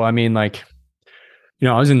 So, well, I mean, like,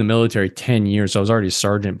 I was in the military 10 years. So I was already a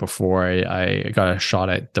sergeant before I got a shot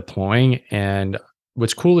at deploying. And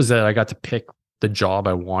what's cool is that I got to pick the job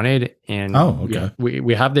I wanted. And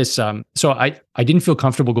we have this, so I didn't feel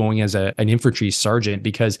comfortable going as an infantry sergeant,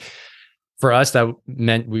 because for us, that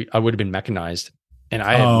meant I would have been mechanized. And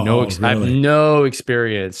I have no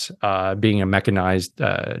experience being a mechanized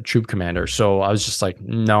troop commander. So I was just like,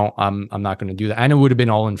 no, I'm not going to do that. And it would have been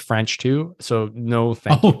all in French too. So no,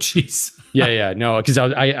 thank you. Oh, jeez. No, because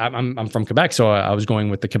I'm from Quebec, so I was going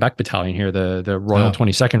with the Quebec battalion here, the Royal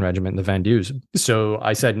 22nd Regiment, the Vendus. So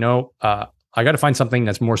I said no. I got to find something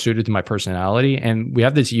that's more suited to my personality. And we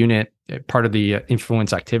have this unit, part of the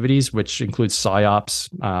influence activities, which includes PSYOPs,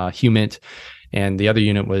 HUMINT, and the other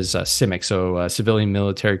unit was CIMIC, so civilian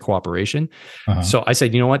military cooperation. So I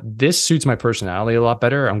said, you know what, this suits my personality a lot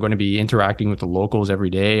better. I'm going to be interacting with the locals every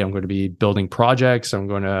day. I'm going to be building projects. I'm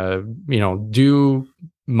going to, do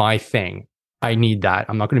my thing. I need that.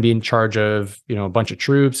 I'm not going to be in charge of, a bunch of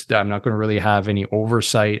troops. I'm not going to really have any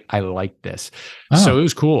oversight. I like this. So it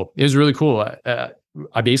was cool. It was really cool.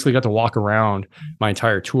 I basically got to walk around my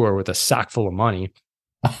entire tour with a sack full of money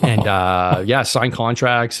and, sign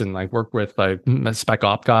contracts and like work with like spec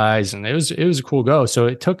op guys. And it was a cool go. So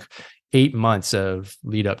it took 8 months of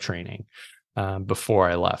lead up training. before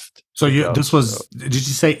I left. So did you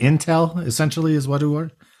say intel essentially is what it was?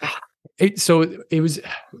 So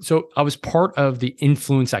I was part of the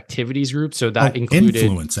influence activities group. So that included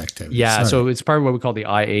influence activities. Yeah. Sorry. So it's part of what we call the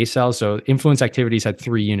IA cell. So influence activities had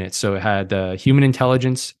 3 units. So it had the human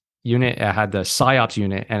intelligence unit, it had the PSYOPs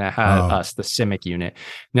unit, and it had us, the CIMIC unit.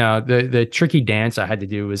 Now, the tricky dance I had to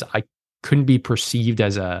do was I couldn't be perceived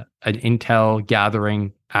as an intel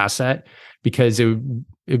gathering asset, because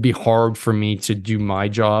it'd be hard for me to do my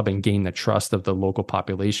job and gain the trust of the local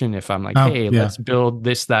population if I'm like, hey, let's build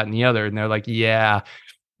this, that, and the other. And they're like, yeah,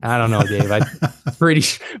 I don't know, Dave. I'm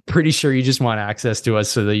pretty sure you just want access to us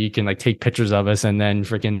so that you can like take pictures of us and then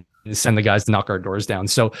freaking send the guys to knock our doors down.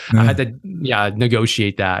 So I had to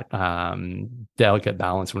negotiate that delicate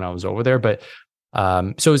balance when I was over there. But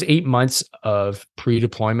so it was 8 months of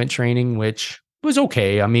pre-deployment training, which was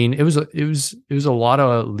okay. I mean, it was a lot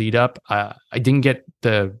of lead up. I didn't get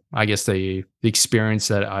the experience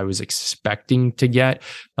that I was expecting to get.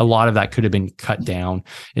 A lot of that could have been cut down,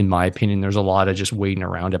 in my opinion. There's a lot of just waiting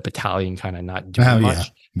around at battalion, kind of not doing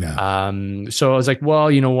much. Yeah. So I was like, well,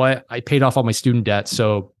 you know what? I paid off all my student debt,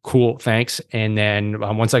 so cool, thanks. And then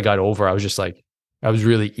once I got over, I was just like, I was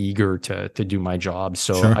really eager to do my job.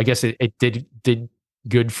 So I guess it did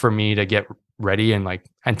good for me to get ready and like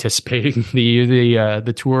anticipating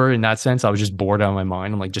the tour in that sense. I was just bored out of my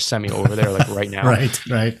mind. I'm like, just send me over there like right now. Right.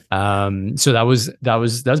 So that was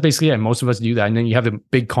basically it. Most of us do that. And then you have a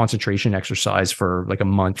big concentration exercise for like a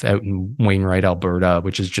month out in Wainwright, Alberta,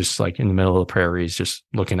 which is just like in the middle of the prairies, just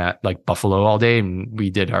looking at like buffalo all day. And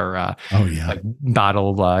we did our like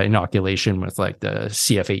battle inoculation with like the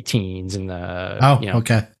CF-18s and the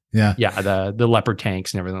okay. Yeah. The Leopard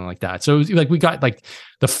tanks and everything like that. So it was like we got like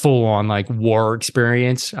the full on like war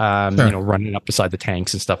experience, running up beside the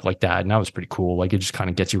tanks and stuff like that. And that was pretty cool. Like it just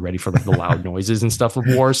kind of gets you ready for like the loud noises and stuff of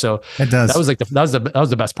war. So it does. That was like that was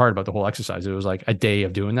the best part about the whole exercise. It was like a day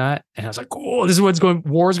of doing that, and I was like, cool, this is what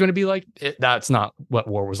war is going to be like. That's not what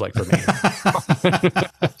war was like for me.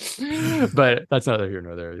 But that's neither here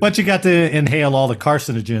nor there. But you got to inhale all the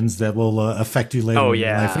carcinogens that will affect you later in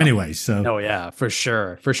life anyway. So for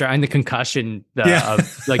sure. And the concussion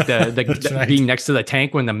of like the being next to the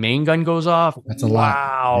tank when the main gun goes off. That's a lot.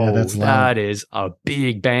 Wow, that is a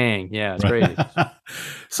big bang. Yeah, it's crazy.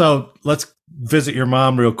 So let's visit your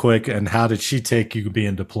mom real quick. And how did she take you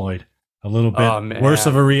being deployed? A little bit worse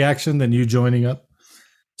of a reaction than you joining up?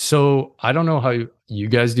 So I don't know how you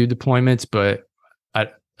guys do deployments, but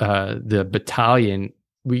at the battalion,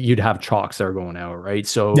 you'd have chalks that are going out, right?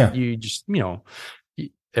 So you just,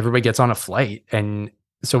 everybody gets on a flight. And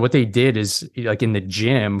so what they did is like in the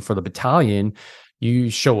gym for the battalion,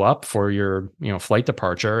 you show up for your, flight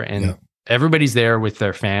departure, and everybody's there with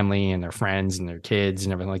their family and their friends and their kids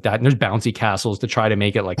and everything like that. And there's bouncy castles to try to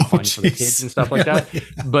make it like fun for the kids and stuff like that.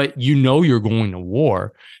 But you're going to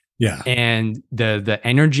war. Yeah. And the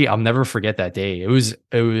energy, I'll never forget that day. It was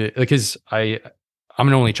because I'm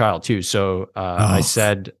an only child too. So I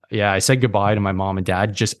said goodbye to my mom and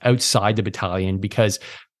dad just outside the battalion, because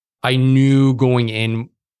I knew going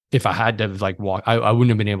in, if I had to like walk, I wouldn't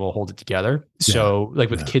have been able to hold it together. So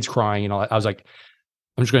like with the kids crying and all that, I was like,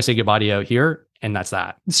 I'm just going to say goodbye to you out here. And that's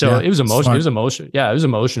that. So it was emotional. It was emotional. Yeah, it was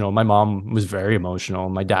emotional. My mom was very emotional.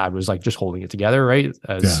 My dad was like just holding it together, right?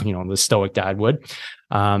 As the stoic dad would.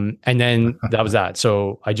 And then that was that.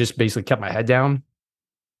 So I just basically kept my head down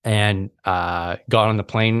and got on the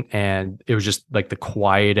plane, and it was just like the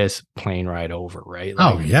quietest plane ride over, right?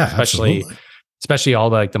 Like, especially all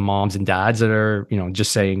the moms and dads that are,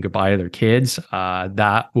 just saying goodbye to their kids.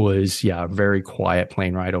 That was, a very quiet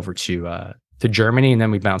plane ride over to Germany. And then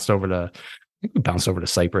we bounced over to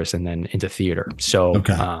Cyprus and then into theater. So,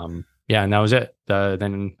 and that was it.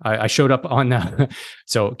 Then I showed up on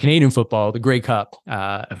so Canadian football, the Grey Cup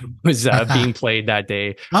was being played that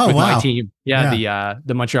day with my team.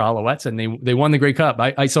 The Montreal Alouettes, and they won the Grey Cup.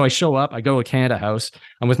 So I show up, I go to Canada House.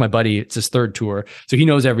 I'm with my buddy. It's his third tour, so he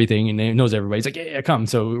knows everything and he knows everybody. He's like, yeah, come.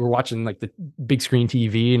 So we were watching like the big screen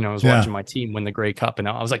TV, and I was watching my team win the Grey Cup, and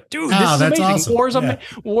I was like, dude, this is amazing. Awesome.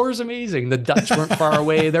 War's amazing. The Dutch weren't far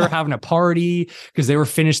away. They were having a party because they were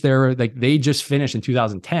finished there. Like they just finished in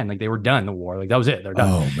 2010. Like they were done the war. Like that was it. They're done.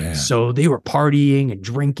 Oh man! So they were partying and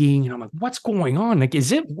drinking, and I'm like, "What's going on? Like, is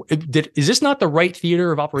this not the right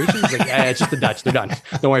theater of operations?" Like, it's just the Dutch. They're done.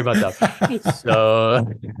 Don't worry about that. So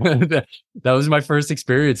that was my first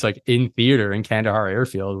experience, like in theater in Kandahar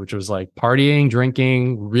Airfield, which was like partying,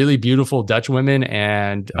 drinking, really beautiful Dutch women,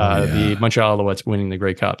 and the Montreal Alouettes winning the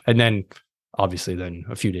Grey Cup. And then, obviously,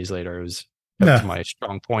 a few days later, it was my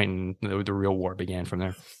strong point, and the real war began from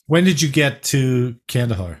there. When did you get to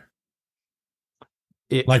Kandahar?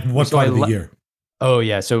 Like what part of the year? Oh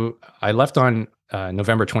yeah. So I left on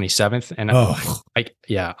November 27th, and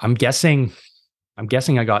I'm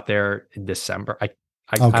guessing I got there in December. I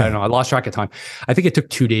don't know. I lost track of time. I think it took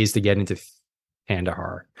 2 days to get into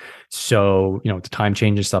Kandahar. So, the time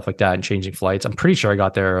change and stuff like that and changing flights. I'm pretty sure I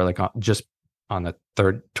got there like just on the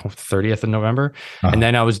 30th of November. And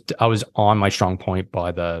then I was on my strong point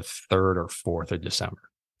by the 3rd or 4th of December.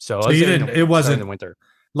 So you didn't, it wasn't in the winter.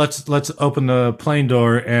 Let's open the plane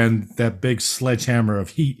door and that big sledgehammer of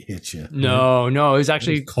heat hits you. No, it was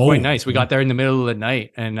actually quite nice. We got there in the middle of the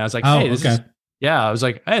night, and I was like, hey, this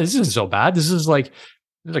isn't so bad. This is like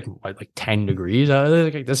 10 degrees.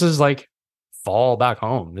 This is like fall back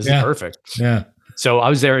home. This is perfect. Yeah. So I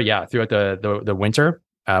was there, throughout the winter,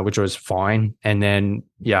 which was fine. And then,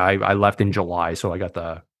 I left in July. So I got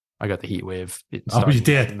the heat wave. You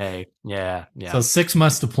did? In May. Yeah. So 6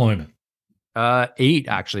 months deployment. 8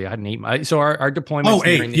 actually. I had an 8 month. So our deployments. Oh,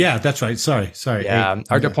 8. Yeah, that's right. Sorry. Yeah,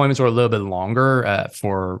 8. Our deployments were a little bit longer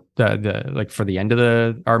for for the end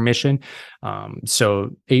of our mission. So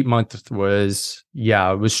 8 months was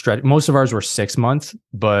it was stretched. Most of ours were 6 months,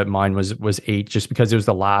 but mine was 8 just because it was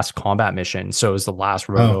the last combat mission. So it was the last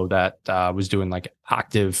roto that was doing like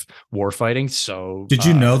active war fighting. So did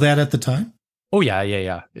you know that at the time? Oh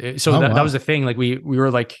yeah. So that was the thing. Like we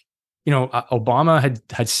were like, Obama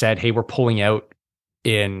had said, hey, we're pulling out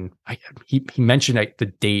he mentioned like the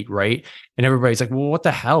date, right? And everybody's like, well, what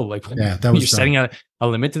the hell? Like, you're setting a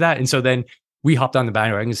limit to that. And so then we hopped on the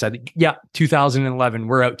bandwagon and said, 2011,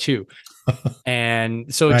 we're out too.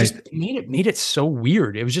 And so it just made it so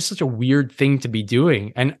weird. It was just such a weird thing to be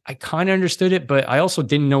doing. And I kind of understood it, but I also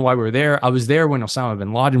didn't know why we were there. I was there when Osama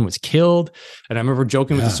bin Laden was killed. And I remember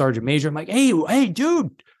joking with the sergeant major. I'm like, hey,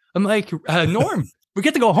 dude. I'm like, Norm. We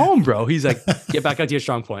get to go home, bro. He's like, get back out to your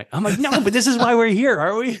strong point. I'm like, no, but this is why we're here,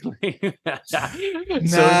 are we? So there's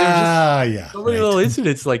just so many little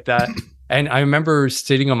incidents like that. And I remember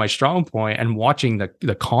sitting on my strong point and watching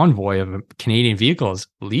the convoy of Canadian vehicles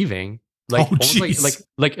leaving,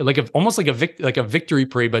 almost like a victory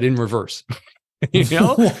parade, but in reverse.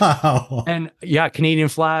 Wow. And Canadian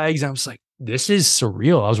flags. And I was like, this is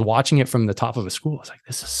surreal. I was watching it from the top of a school. I was like,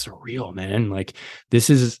 this is surreal, man. Like this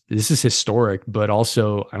is historic, but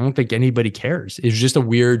also I don't think anybody cares. It was just a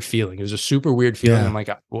weird feeling. It was a super weird feeling. I'm like,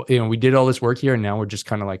 well, we did all this work here and now we're just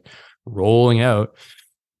kind of like rolling out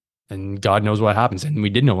and God knows what happens. And we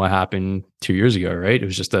did know what happened 2 years ago, right? It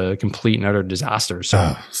was just a complete and utter disaster.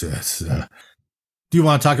 So do you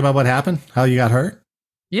want to talk about what happened? How you got hurt?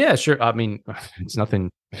 Yeah, sure. I mean, it's nothing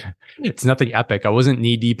epic. I wasn't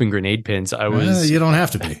knee deep in grenade pins. I was. You don't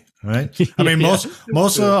have to be, right? I mean, most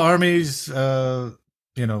of the Army's,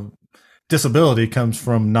 disability comes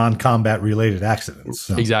from non-combat related accidents.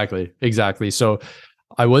 So. Exactly. So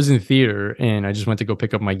I was in theater and I just went to go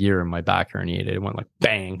pick up my gear and my back herniated. It went like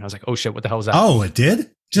bang. I was like, oh shit, what the hell is that? Oh, it did?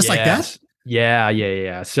 Just like that?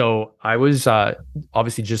 Yeah. So I was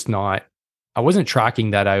obviously I wasn't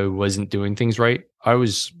tracking that I wasn't doing things right. I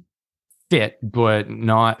was fit, but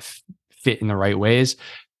not fit in the right ways.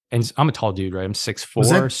 And I'm a tall dude, right? I'm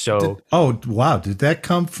 6'4". Wow. Did that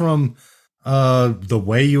come from the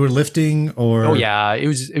way you were lifting or? Oh yeah. It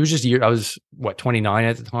was just I was 29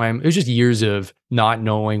 at the time. It was just years of not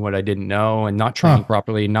knowing what I didn't know and not training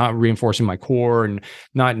properly, not reinforcing my core and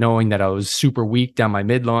not knowing that I was super weak down my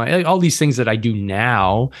midline. All these things that I do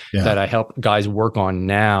now that I help guys work on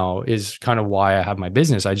now is kind of why I have my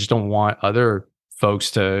business. I just don't want other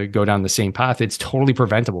folks to go down the same path. It's totally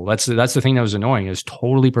preventable. That's the thing that was annoying. It's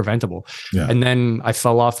totally preventable. Yeah. And then I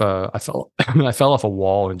fell off a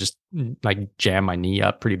wall and just like jammed my knee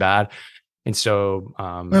up pretty bad. And so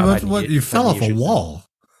you fell off a wall.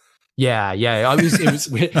 Yeah. It was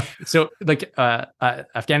so like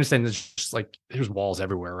Afghanistan is just like there's walls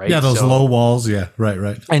everywhere, right? Yeah, those low walls. Yeah,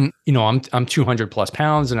 right. And I'm 200 plus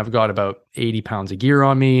pounds, and I've got about 80 pounds of gear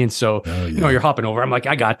on me, and so you're hopping over. I'm like,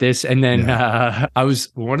 I got this. And then I was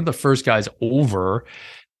one of the first guys over,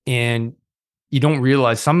 and you don't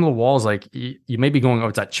realize some of the walls, like you may be going,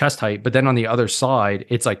 it's at chest height, but then on the other side,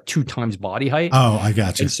 it's like 2 times body height. Oh, I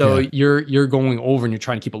got you. And so you're going over and you're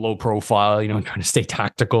trying to keep a low profile, trying to stay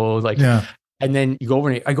tactical. And then you go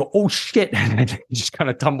over and I go, oh shit. And I just kind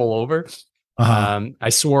of tumble over. I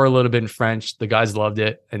swore a little bit in French. The guys loved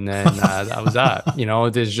it. And then that was that.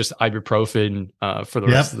 There's just ibuprofen for the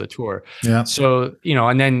rest of the tour. Yeah. So,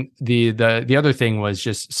 and then the other thing was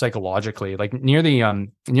just psychologically, like near the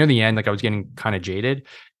end, like I was getting kind of jaded.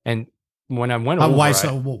 And when I went over,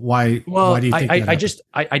 why do you think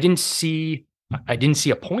I didn't see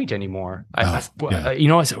a point anymore.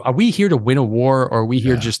 Are we here to win a war or are we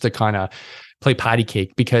here just to kind of play patty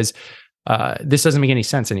cake? Because this doesn't make any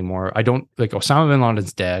sense anymore. I don't like Osama bin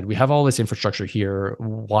Laden's dead. We have all this infrastructure here.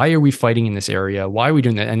 Why are we fighting in this area? Why are we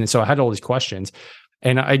doing that? And so I had all these questions,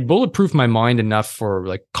 and I bulletproofed my mind enough for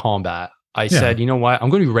like combat. I said, you know what? I'm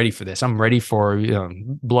going to be ready for this. I'm ready for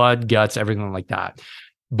blood, guts, everything like that.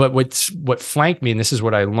 But what flanked me, and this is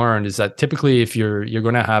what I learned, is that typically if you're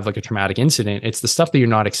going to have like a traumatic incident, it's the stuff that you're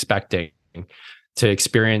not expecting to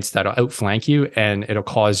experience that'll outflank you, and it'll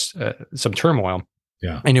cause some turmoil.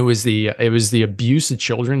 Yeah. And it was the abuse of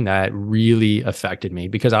children that really affected me,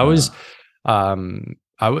 because I was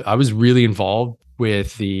really involved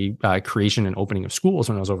with the creation and opening of schools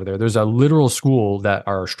when I was over there. There's a literal school that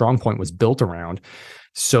our strong point was built around.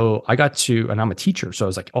 So I got to, and I'm a teacher, so I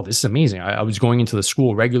was like, oh, this is amazing. I was going into the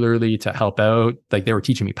school regularly to help out. Like, they were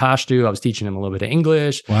teaching me Pashto. I was teaching them a little bit of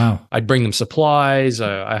English. Wow. I'd bring them supplies.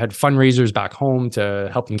 I had fundraisers back home to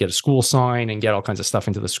help them get a school sign and get all kinds of stuff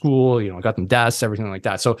into the school. I got them desks, everything like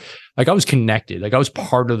that. So like, I was connected, like I was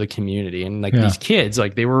part of the community, and like these kids,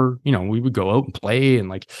 like they were, we would go out and play, and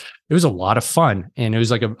like, it was a lot of fun. And it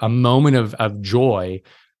was like a moment of joy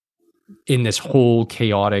in this whole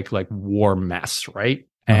chaotic like war mess, right?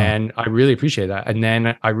 And I really appreciate that. And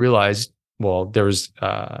then I realized, well, there was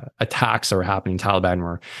attacks that were happening. Taliban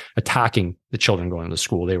were attacking the children going to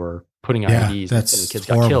school. They were putting IEDs, and the kids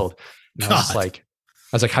got killed. And I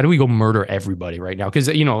was like, how do we go murder everybody right now? Because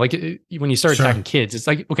like when you start attacking kids, it's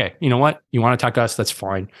like, okay, you know what? You want to attack us? That's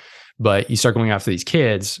fine. But you start going after these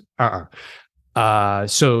kids.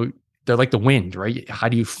 So they're like the wind, right? How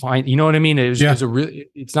do you find, you know what I mean? It was a really,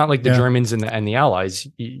 it's not like the Germans and the Allies.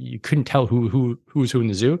 You couldn't tell who was who in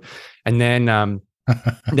the zoo. And then,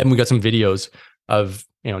 then we got some videos of,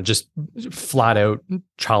 just flat out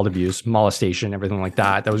child abuse, molestation, everything like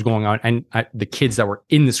that was going on. And the kids that were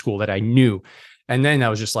in the school that I knew. And then I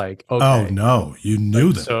was just like, okay. Oh no, you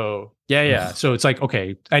knew them. So yeah. So it's like,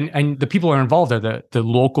 okay. And the people that are involved are the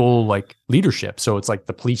local like leadership. So it's like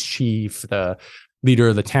the police chief, the leader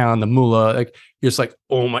of the town, the mullah, like you're just like,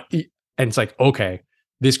 oh my, and it's like, okay,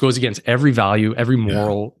 this goes against every value, every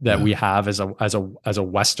moral that we have as a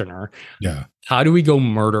Westerner. Yeah. How do we go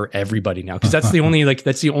murder everybody now? Because that's the only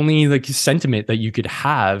like sentiment that you could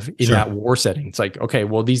have in that war setting. It's like, okay,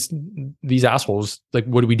 well, these assholes, like,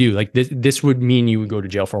 what do we do? Like this would mean you would go to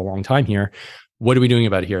jail for a long time here. What are we doing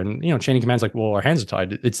about it here? And, chain of command's like, well, our hands are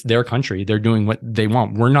tied. It's their country. They're doing what they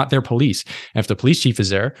want. We're not their police. And if the police chief is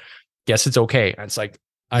there, guess it's okay. And it's like,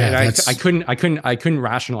 I couldn't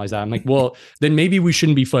rationalize that. I'm like, well, then maybe we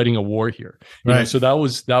shouldn't be fighting a war here. Right. So that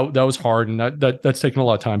was hard. And that's taken a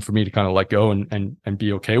lot of time for me to kind of let go and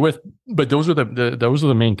be okay with. But those are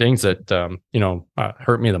the main things that,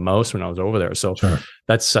 hurt me the most when I was over there. So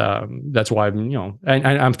that's why I'm, and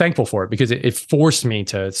I'm thankful for it, because it forced me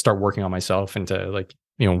to start working on myself and to like,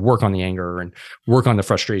 work on the anger and work on the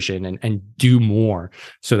frustration and do more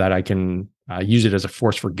so that I can use it as a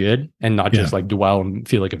force for good and not just like dwell and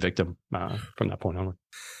feel like a victim from that point onward.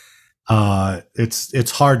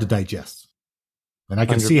 It's hard to digest. And I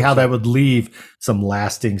can 100%. See how that would leave some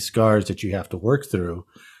lasting scars that you have to work through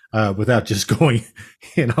without just going,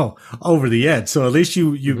 over the edge. So at least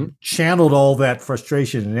you channeled all that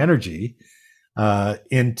frustration and energy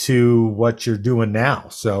into what you're doing now.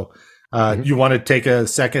 So you want to take a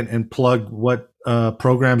second and plug what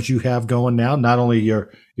programs you have going now, not only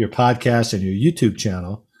your podcast and your YouTube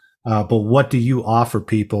channel, but what do you offer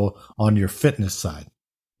people on your fitness side?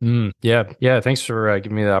 Yeah. Thanks for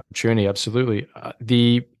giving me the opportunity. Absolutely.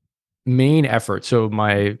 The main effort. So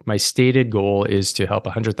my stated goal is to help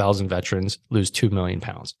 100,000 veterans lose 2 million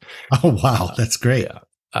pounds. Oh, wow. That's great.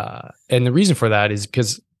 And the reason for that is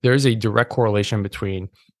because there is a direct correlation between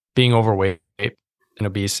being overweight and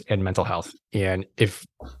obese and mental health. And if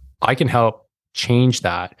I can help change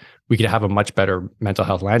that, we could have a much better mental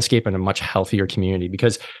health landscape and a much healthier community.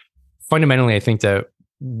 Because fundamentally, I think that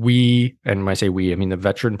we, and when I say we, I mean the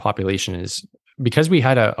veteran population, is because we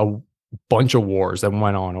had a bunch of wars that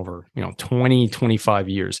went on over 20, 25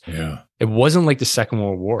 years. Yeah, it wasn't like the Second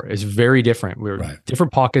World War. It's very different. We were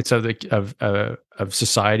different pockets of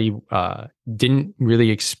society didn't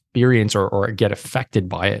really experience or get affected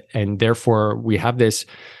by it, and therefore we have this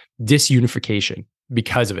disunification.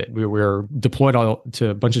 Because of it, we were deployed to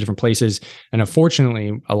a bunch of different places, and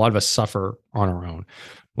unfortunately, a lot of us suffer on our own.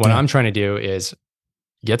 What I'm trying to do is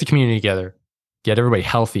get the community together, get everybody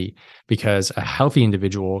healthy, because a healthy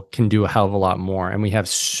individual can do a hell of a lot more. And we have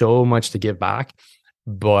so much to give back.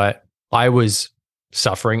 But I was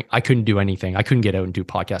suffering. I couldn't do anything. I couldn't get out and do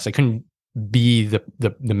podcasts. I couldn't be the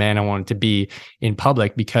man I wanted to be in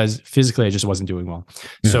public because physically I just wasn't doing well.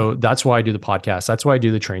 Yeah. So that's why I do the podcast. That's why I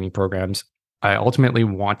do the training programs. I ultimately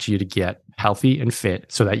want you to get healthy and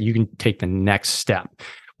fit so that you can take the next step,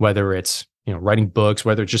 whether it's, writing books,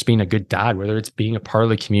 whether it's just being a good dad, whether it's being a part of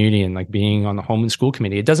the community and like being on the home and school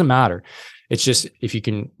committee. It doesn't matter. It's just, if you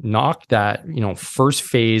can knock that, first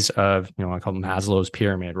phase of, I call them Maslow's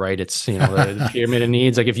pyramid, right? It's, the pyramid of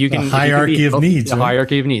needs. Like if you can, hierarchy of needs, the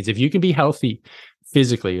hierarchy of needs. If you can be healthy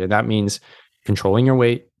physically, and that means controlling your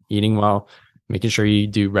weight, eating well, making sure you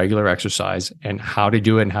do regular exercise, and how to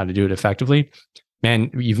do it and how to do it effectively,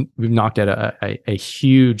 man, we've knocked out a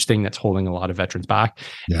huge thing that's holding a lot of veterans back.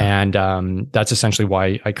 Yeah. And that's essentially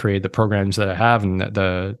why I created the programs that I have. And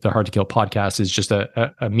the Hard2Kill podcast is just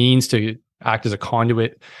a means to act as a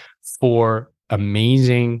conduit for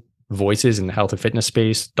amazing voices in the health and fitness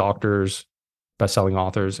space, doctors, best-selling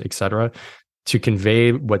authors, etc., to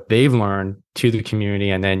convey what they've learned to the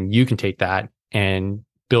community. And then you can take that and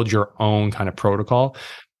build your own kind of protocol.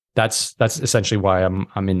 That's essentially why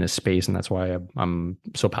I'm in this space, and that's why I'm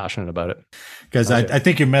so passionate about it. Because I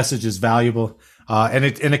think your message is valuable, and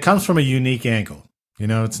it comes from a unique angle.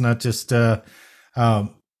 It's not just like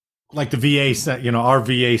the VA. Our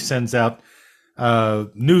VA sends out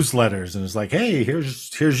newsletters, and it's like, hey,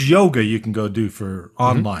 here's yoga you can go do for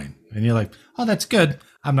online, and you're like, oh, that's good.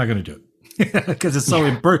 I'm not going to do it because it's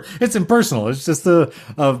so it's impersonal. It's just a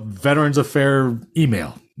Veterans Affair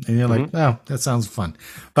email. And you're like, oh, that sounds fun.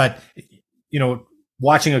 But,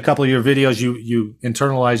 watching a couple of your videos, you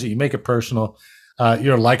internalize it, you make it personal.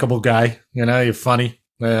 You're a likable guy, you're funny.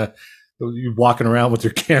 You're walking around with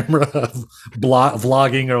your camera,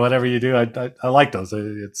 vlogging or whatever you do. I like those.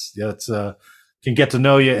 It's can get to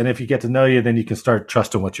know you. And if you get to know you, then you can start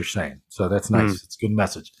trusting what you're saying. So that's nice. It's a good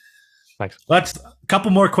message. Thanks. Let's a couple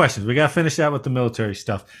more questions. We got to finish that with the military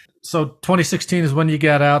stuff. So 2016 is when you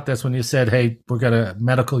got out. That's when you said, hey, we're going to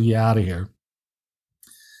medical you out of here.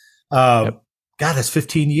 God, that's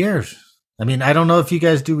 15 years. I mean, I don't know if you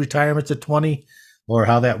guys do retirements at 20 or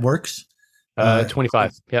how that works.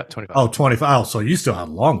 25. Yeah, 25. Oh, 25. Oh, so you still have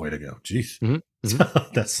a long way to go. Jeez.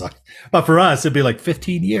 That sucks. But for us, it'd be like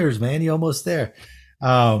 15 years, man. You're almost there.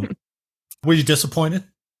 Were you disappointed?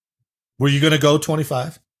 Were you going to go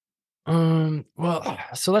 25? Well,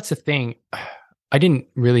 so that's the thing. I didn't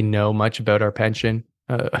really know much about our pension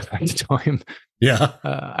at the time. Yeah.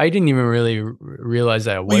 I didn't even really realize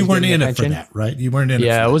that I was. You weren't in it for that, right? You weren't in it.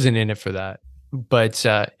 Yeah, I wasn't in it for that. But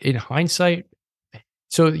in hindsight,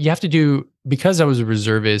 so you have to do, because I was a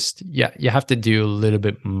reservist, you have to do a little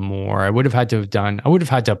bit more. I would have had to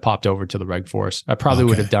have popped over to the Reg Force. I probably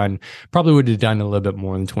would have done a little bit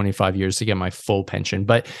more than 25 years to get my full pension.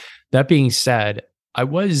 But that being said,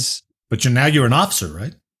 But you're an officer,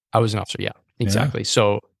 right? I was an officer, yeah, exactly. Yeah.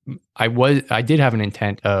 So I did have an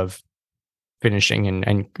intent of finishing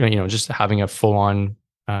and just having a full-on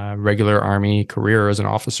regular Army career as an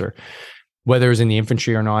officer. Whether it was in the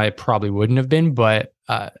infantry or not, it probably wouldn't have been. But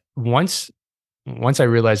once I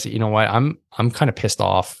realized that, I'm kind of pissed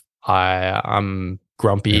off. I'm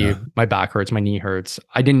grumpy. Yeah. My back hurts. My knee hurts.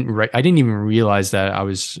 I didn't even realize that I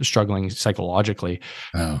was struggling psychologically.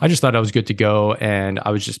 Oh. I just thought I was good to go, and I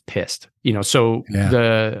was just pissed. So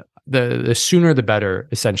the sooner the better,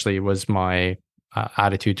 essentially, was my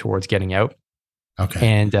attitude towards getting out. Okay.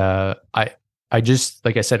 And I just,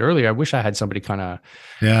 like I said earlier, I wish I had somebody kind of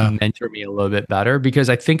mentor me a little bit better, because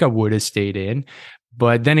I think I would have stayed in.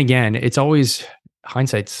 But then again, it's always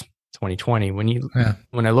hindsight's 2020.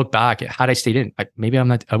 When I look back, had I stayed in, I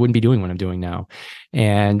wouldn't be doing what I'm doing now.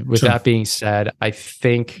 And with that being said, I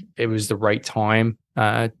think it was the right time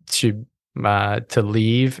to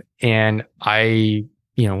leave. And I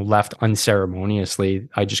left unceremoniously.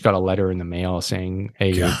 I just got a letter in the mail saying,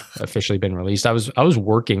 "Hey, you've officially been released." I was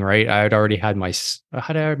working, right? I had already had my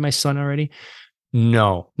son already.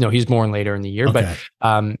 No, he's born later in the year. Okay.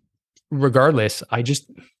 But regardless, I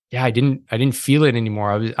didn't feel it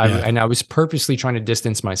anymore. I was purposely trying to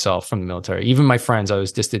distance myself from the military. Even my friends, I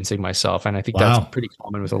was distancing myself, and I think that's pretty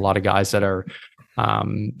common with a lot of guys that are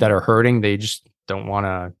hurting. They just don't want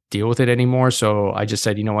to deal with it anymore. So I just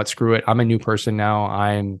said, you know what, screw it. I'm a new person now.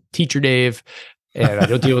 I'm Teacher Dave, and I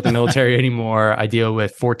don't deal with the military anymore. I deal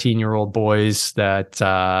with 14-year-old boys that,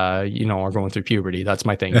 are going through puberty. That's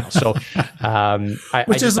my thing now. So,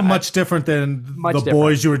 which isn't much different than the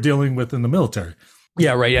boys you were dealing with in the military.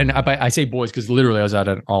 Yeah, right. And I say boys because literally I was at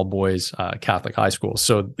an all boys Catholic high school,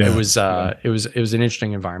 so it was an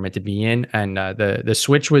interesting environment to be in, and the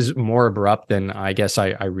switch was more abrupt than I guess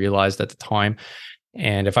I realized at the time.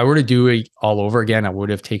 And if I were to do it all over again, I would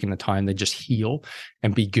have taken the time to just heal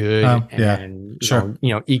and be good and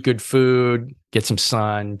eat good food, get some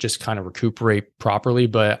sun, just kind of recuperate properly.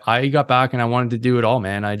 But I got back and I wanted to do it all,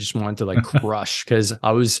 man. I just wanted to like crush because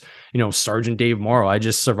I was, Sergeant Dave Morrow. I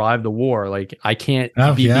just survived the war. Like I can't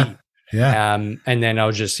be me. Yeah. And then I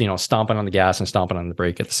was just, stomping on the gas and stomping on the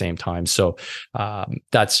brake at the same time. So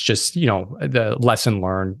that's just, the lesson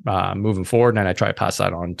learned moving forward. And I try to pass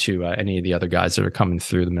that on to any of the other guys that are coming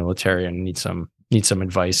through the military and need some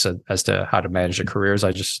advice as to how to manage their careers.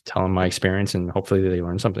 I just tell them my experience and hopefully they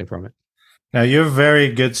learn something from it. Now, you're a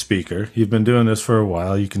very good speaker. You've been doing this for a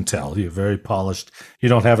while. You can tell you're very polished. You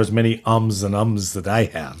don't have as many ums that I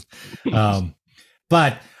have.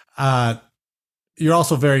 But you're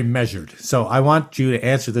also very measured. So I want you to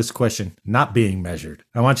answer this question, not being measured.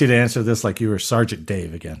 I want you to answer this like you were Sergeant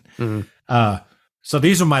Dave again. Mm-hmm. So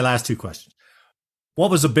these are my last two questions.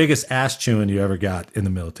 What was the biggest ass chewing you ever got in the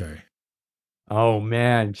military? Oh,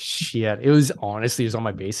 man. Shit. It was on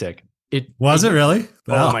my basic. Was it really?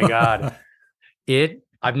 Oh, my God.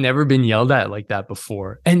 I've never been yelled at like that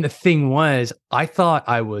before. And the thing was, I thought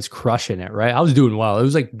I was crushing it, right? I was doing well. It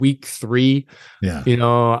was like week 3.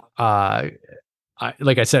 Yeah.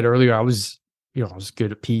 Like I said earlier, I was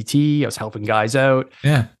good at PT. I was helping guys out.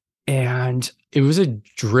 Yeah. And it was a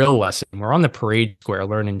drill lesson. We're on the parade square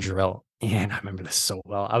learning drill. And I remember this so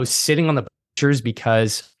well. I was sitting on the bleachers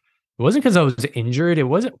because it wasn't because I was injured. It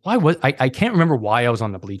wasn't I can't remember why I was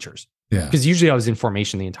on the bleachers. Yeah. Because usually I was in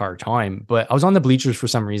formation the entire time, but I was on the bleachers for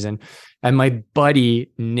some reason. And my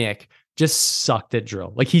buddy, Nick, just sucked at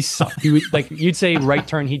drill. Like he sucked. He would, like you'd say right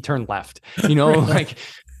turn, he'd turn left, like,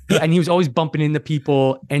 and he was always bumping into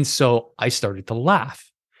people. And so I started to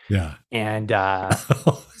laugh. Yeah. And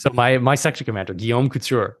so my section commander, Guillaume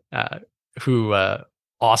Couture, who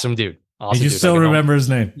awesome dude. Awesome, you still remember his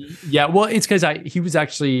name? Yeah, well, it's because he was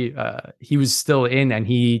actually he was still in, and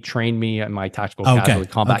he trained me at my tactical casualty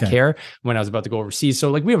combat care when I was about to go overseas.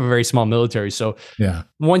 So like we have a very small military. So yeah,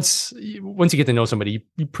 once you get to know somebody,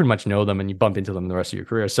 you pretty much know them, and you bump into them the rest of your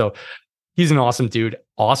career. So he's an awesome dude,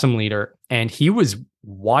 awesome leader, and he was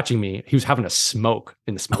watching me. He was having a smoke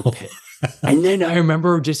in the smoke pit, and then I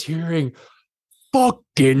remember just hearing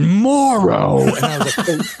 "fucking Morrow," and I was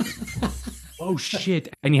like. Oh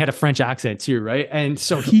shit. And he had a French accent too, right? And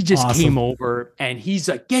so he just came over and he's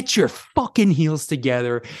like, get your fucking heels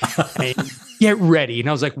together and get ready. And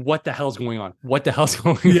I was like, what the hell's going on?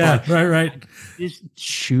 Yeah, right. Just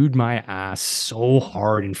chewed my ass so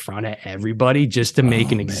hard in front of everybody just to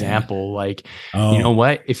make an example. Like, you know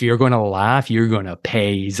what? If you're going to laugh, you're going to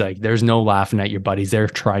pay. He's like, there's no laughing at your buddies. They're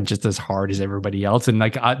trying just as hard as everybody else. And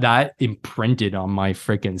like that imprinted on my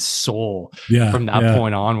freaking soul from that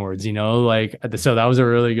point onwards, like, so that was a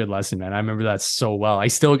really good lesson, man. I remember that so well.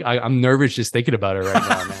 I'm nervous just thinking about it right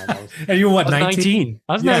now, man. And you were what, 19?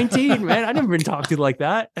 I was 19, man. I never been talked to like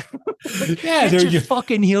that. Yeah, get your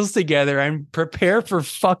fucking heels together and prepare for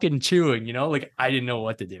fucking chewing, like I didn't know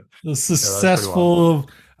what to do. The successful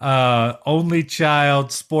only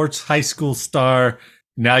child, sports high school star.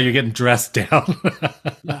 Now you're getting dressed down.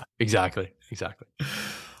 Yeah, exactly.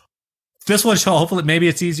 This one, hopefully, maybe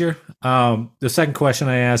it's easier. The second question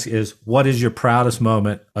I ask is, what is your proudest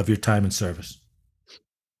moment of your time in service?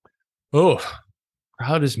 Oh,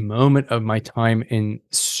 proudest moment of my time in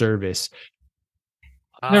service.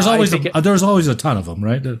 There's always a ton of them,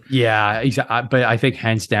 right? Yeah, exactly. But I think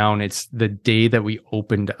hands down, it's the day that we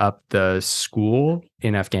opened up the school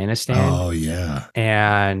in Afghanistan. Oh yeah,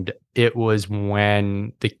 and it was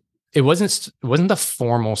when it wasn't the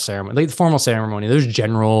formal ceremony. Like the formal ceremony, there's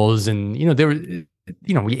generals and there were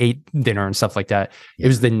we ate dinner and stuff like that. Yeah. It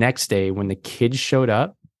was the next day when the kids showed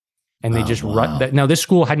up and they just run that. Now this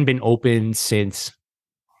school hadn't been open since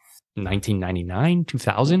 1999,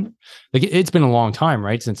 2000. Like it's been a long time,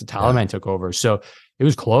 right? Since the Taliban took over. So it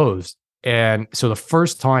was closed. And so the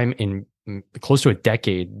first time in close to a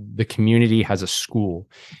decade, the community has a school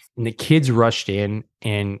and the kids rushed in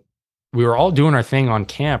and we were all doing our thing on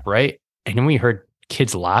camp, right? And then we heard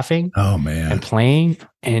kids laughing and playing.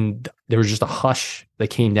 And there was just a hush that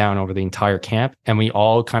came down over the entire camp. And we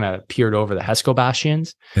all kind of peered over the Hesco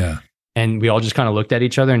bastions. Yeah. And we all just kind of looked at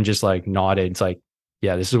each other and just like nodded. It's like,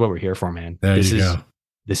 yeah, this is what we're here for, man. This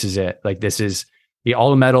is it. Like this is all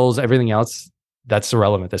the medals, everything else. That's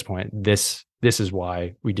irrelevant at this point. This is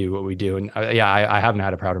why we do what we do. And I haven't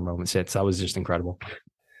had a prouder moment since. That was just incredible.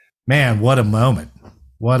 Man, what a moment.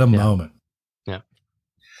 What a moment. Yeah.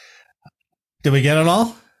 Did we get it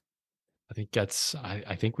all? I think that's,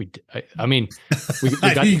 I think we, I mean, we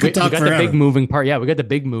got the big moving part. Yeah. We got the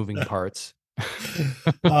big moving parts.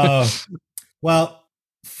 Well,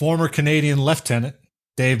 former Canadian lieutenant,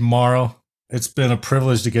 Dave Morrow. It's been a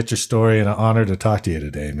privilege to get your story and an honor to talk to you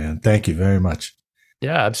today, man. Thank you very much.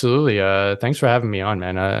 Yeah, absolutely. Thanks for having me on,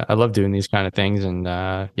 man. I love doing these kind of things, and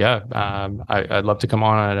I'd love to come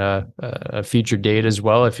on at a future date as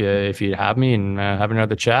well if you have me and have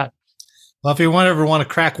another chat. Well, if you ever want to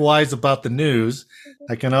crack wise about the news,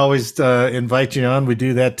 I can always invite you on. We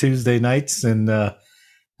do that Tuesday nights, and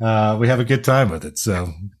we have a good time with it.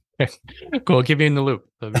 So cool. Keep me in the loop.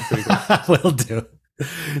 That'd be pretty cool. Will do.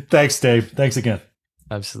 Thanks, Dave. Thanks again.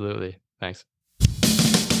 Absolutely. Thanks.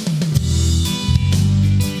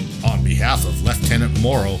 On behalf of Lieutenant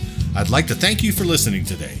Morrow, I'd like to thank you for listening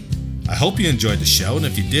today. I hope you enjoyed the show, and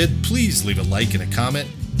if you did, please leave a like and a comment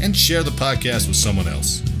and share the podcast with someone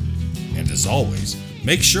else. And as always,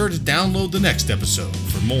 make sure to download the next episode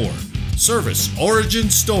for more service origin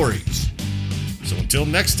stories. So until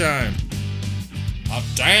next time, a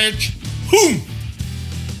dance, boom,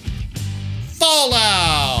 fall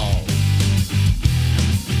out.